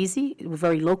us, it's easy. We're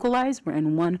very localized. We're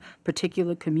in one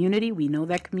particular community. We know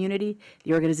that community.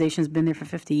 The organization's been there for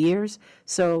 50 years.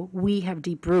 So we have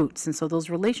deep roots. And so those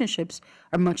relationships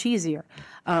are much easier.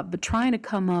 But trying to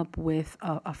come up with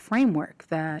a framework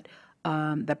that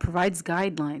provides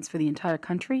guidelines for the entire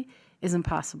country is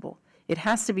impossible. It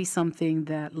has to be something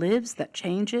that lives, that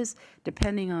changes,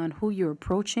 depending on who you're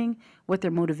approaching, what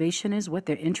their motivation is, what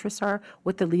their interests are,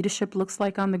 what the leadership looks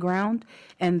like on the ground.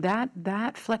 And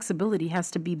that flexibility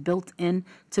has to be built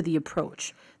into the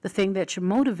approach. The thing that should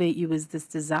motivate you is this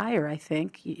desire, I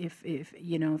think,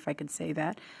 if I could say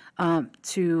that,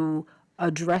 to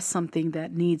address something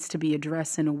that needs to be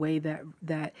addressed in a way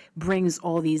that brings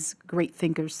all these great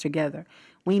thinkers together.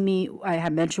 We meet, I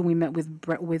had mentioned we met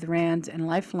with RAND and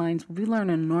Lifelines. We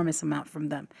learn an enormous amount from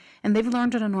them. And they've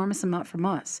learned an enormous amount from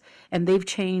us. And they've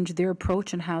changed their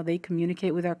approach and how they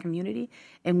communicate with our community.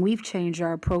 And we've changed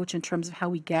our approach in terms of how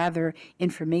we gather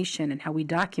information and how we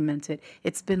document it.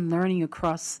 It's been learning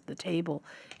across the table.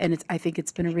 And I think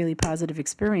it's been a really positive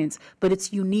experience. But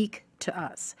it's unique to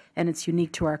us, and it's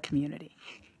unique to our community.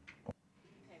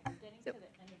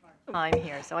 Time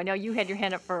here, so I know you had your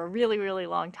hand up for a really, really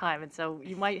long time, and so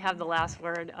you might have the last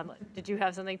word. Did you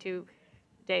have something to,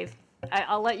 Dave?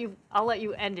 I'll let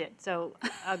you end it. So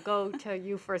I'll go to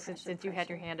you first, since you had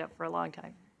your hand up for a long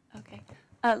time. Okay,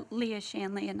 Leah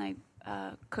Shanley, and I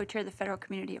co-chair the Federal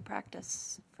Community of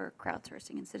Practice for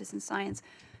Crowdsourcing and Citizen Science.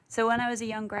 So when I was a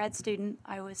young grad student,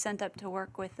 I was sent up to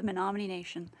work with the Menominee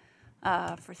Nation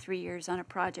for 3 years on a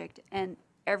project, and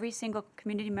every single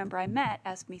community member I met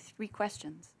asked me 3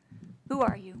 questions. Who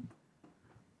are you?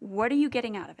 What are you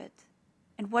getting out of it?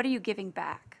 And what are you giving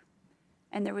back?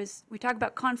 And we talk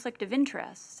about conflict of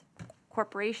interest.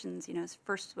 Corporations, is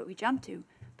first what we jump to,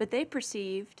 but they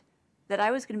perceived that I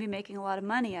was going to be making a lot of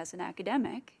money as an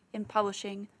academic in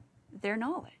publishing their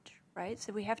knowledge, right?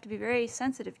 So we have to be very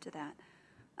sensitive to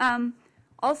that.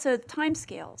 Also,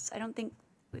 timescales. I don't think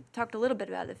we've talked a little bit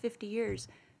about the 50 years.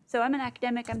 So I'm an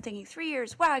academic. I'm thinking 3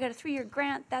 years. Wow, I got a 3-year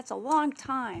grant. That's a long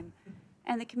time.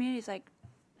 And the community's like,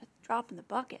 a drop in the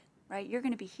bucket, right? You're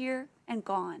going to be here and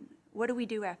gone. What do we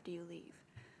do after you leave?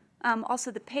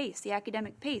 Also the pace, the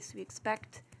academic pace. We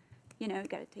expect, you got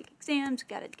to take exams,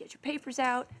 got to get your papers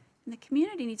out. And the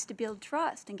community needs to build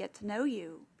trust and get to know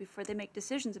you before they make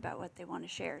decisions about what they want to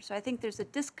share. So I think there's a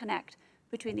disconnect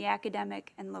between the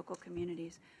academic and local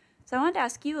communities. So I wanted to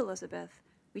ask you, Elizabeth,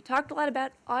 we talked a lot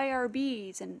about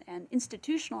IRBs and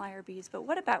institutional IRBs, but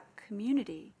what about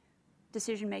community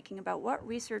decision-making about what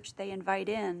research they invite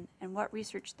in and what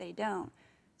research they don't?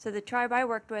 So the tribe I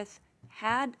worked with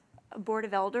had a board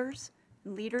of elders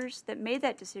and leaders that made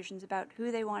that decisions about who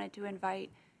they wanted to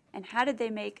invite and how did they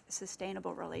make a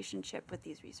sustainable relationship with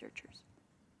these researchers.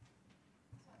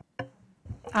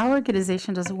 Our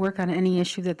organization doesn't work on any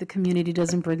issue that the community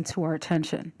doesn't bring to our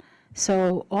attention.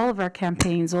 So all of our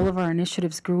campaigns, all of our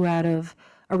initiatives grew out of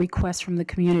a request from the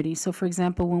community. So for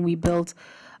example, when we built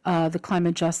the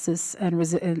Climate Justice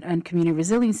and Community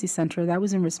Resiliency Center, that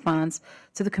was in response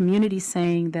to the community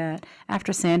saying that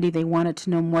after Sandy, they wanted to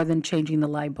know more than changing the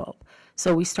light bulb.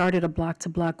 So we started a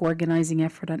block-to-block organizing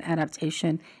effort on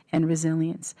adaptation and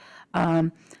resilience.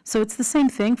 So it's the same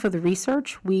thing for the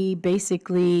research. We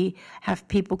basically have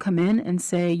people come in and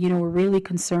say, we're really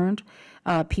concerned.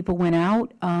 People went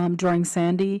out during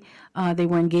Sandy. They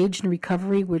were engaged in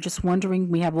recovery. We're just wondering,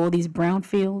 we have all these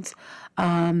brownfields.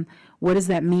 What does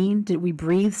that mean? Did we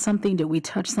breathe something? Did we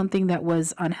touch something that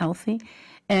was unhealthy?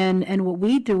 And what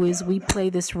we do is we play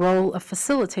this role of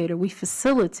facilitator. We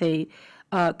facilitate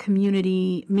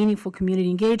meaningful community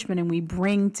engagement, and we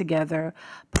bring together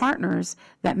partners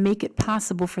that make it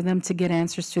possible for them to get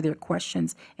answers to their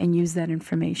questions and use that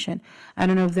information. I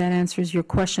don't know if that answers your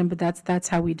question, but that's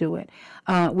how we do it.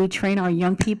 We train our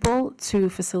young people to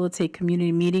facilitate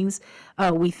community meetings.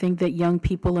 We think that young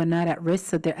people are not at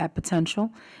risk, that they're at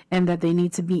potential, and that they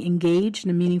need to be engaged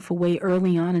in a meaningful way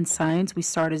early on in science. We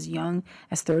start as young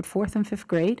as 3rd, 4th, and 5th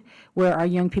grade, where our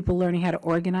young people are learning how to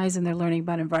organize and they're learning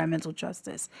about environmental justice.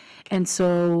 And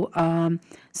so,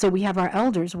 so we have our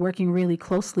elders working really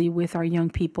closely with our young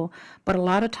people, but a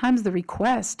lot of times the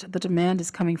demand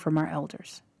is coming from our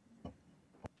elders.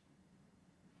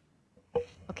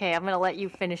 Okay, I'm going to let you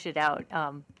finish it out,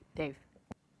 Dave.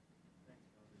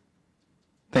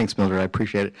 Thanks, Mildred. I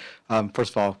appreciate it.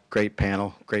 First of all, great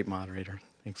panel, great moderator.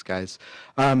 Thanks, guys.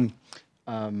 And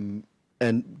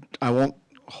I won't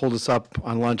hold us up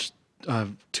on lunch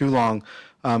too long.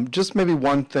 Just maybe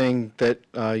one thing that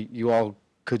you all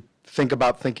could think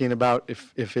about thinking about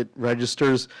if it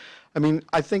registers. I mean,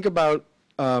 I think about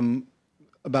 4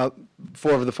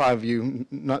 of the 5 of you,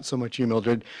 not so much you,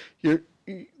 Mildred.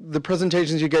 The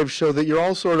presentations you gave show that you're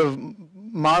all sort of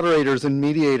moderators and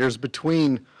mediators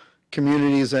between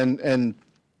communities and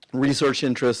research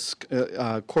interests,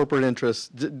 corporate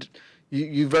interests.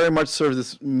 You very much serve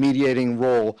this mediating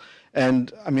role.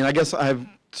 And I mean, I guess I've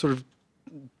sort of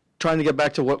trying to get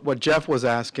back to what Jeff was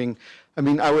asking. I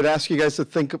mean, I would ask you guys to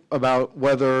think about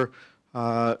whether,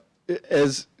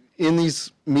 as in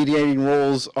these mediating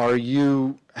roles, are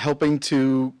you helping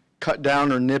to cut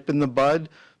down or nip in the bud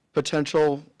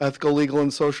potential ethical, legal,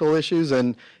 and social issues?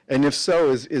 And if so,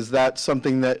 is that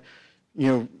something that, you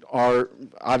know, are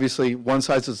obviously one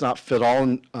size does not fit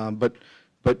all, but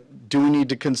do we need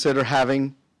to consider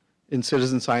having in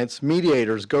citizen science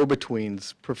mediators,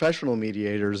 go-betweens, professional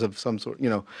mediators of some sort, you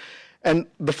know? And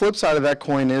the flip side of that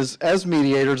coin is, as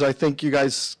mediators, I think you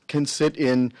guys can sit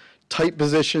in tight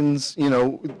positions, you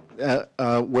know,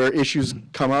 where issues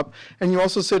come up, and you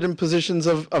also sit in positions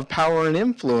of power and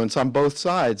influence on both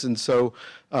sides. And so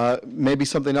maybe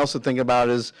something else to think about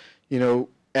is, you know,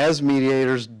 as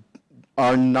mediators,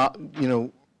 are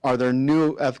there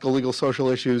new ethical, legal, social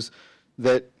issues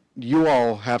that you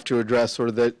all have to address,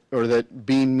 or that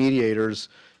being mediators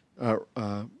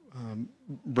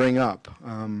bring up?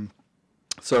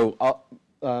 So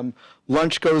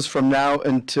lunch goes from now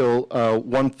until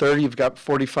 1:30. You've got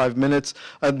 45 minutes.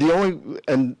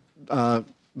 The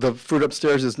food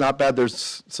upstairs is not bad.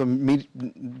 There's some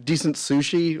decent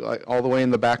sushi all the way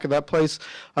in the back of that place.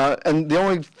 And the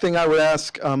only thing I would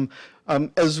ask,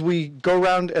 as we go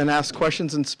around and ask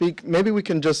questions and speak, maybe we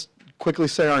can just quickly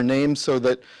say our names so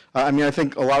that, I mean, I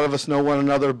think a lot of us know one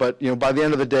another, but, you know, by the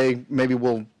end of the day, maybe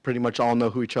we'll pretty much all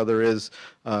know who each other is,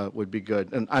 would be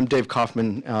good. And I'm Dave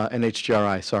Kaufman,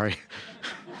 NHGRI, sorry.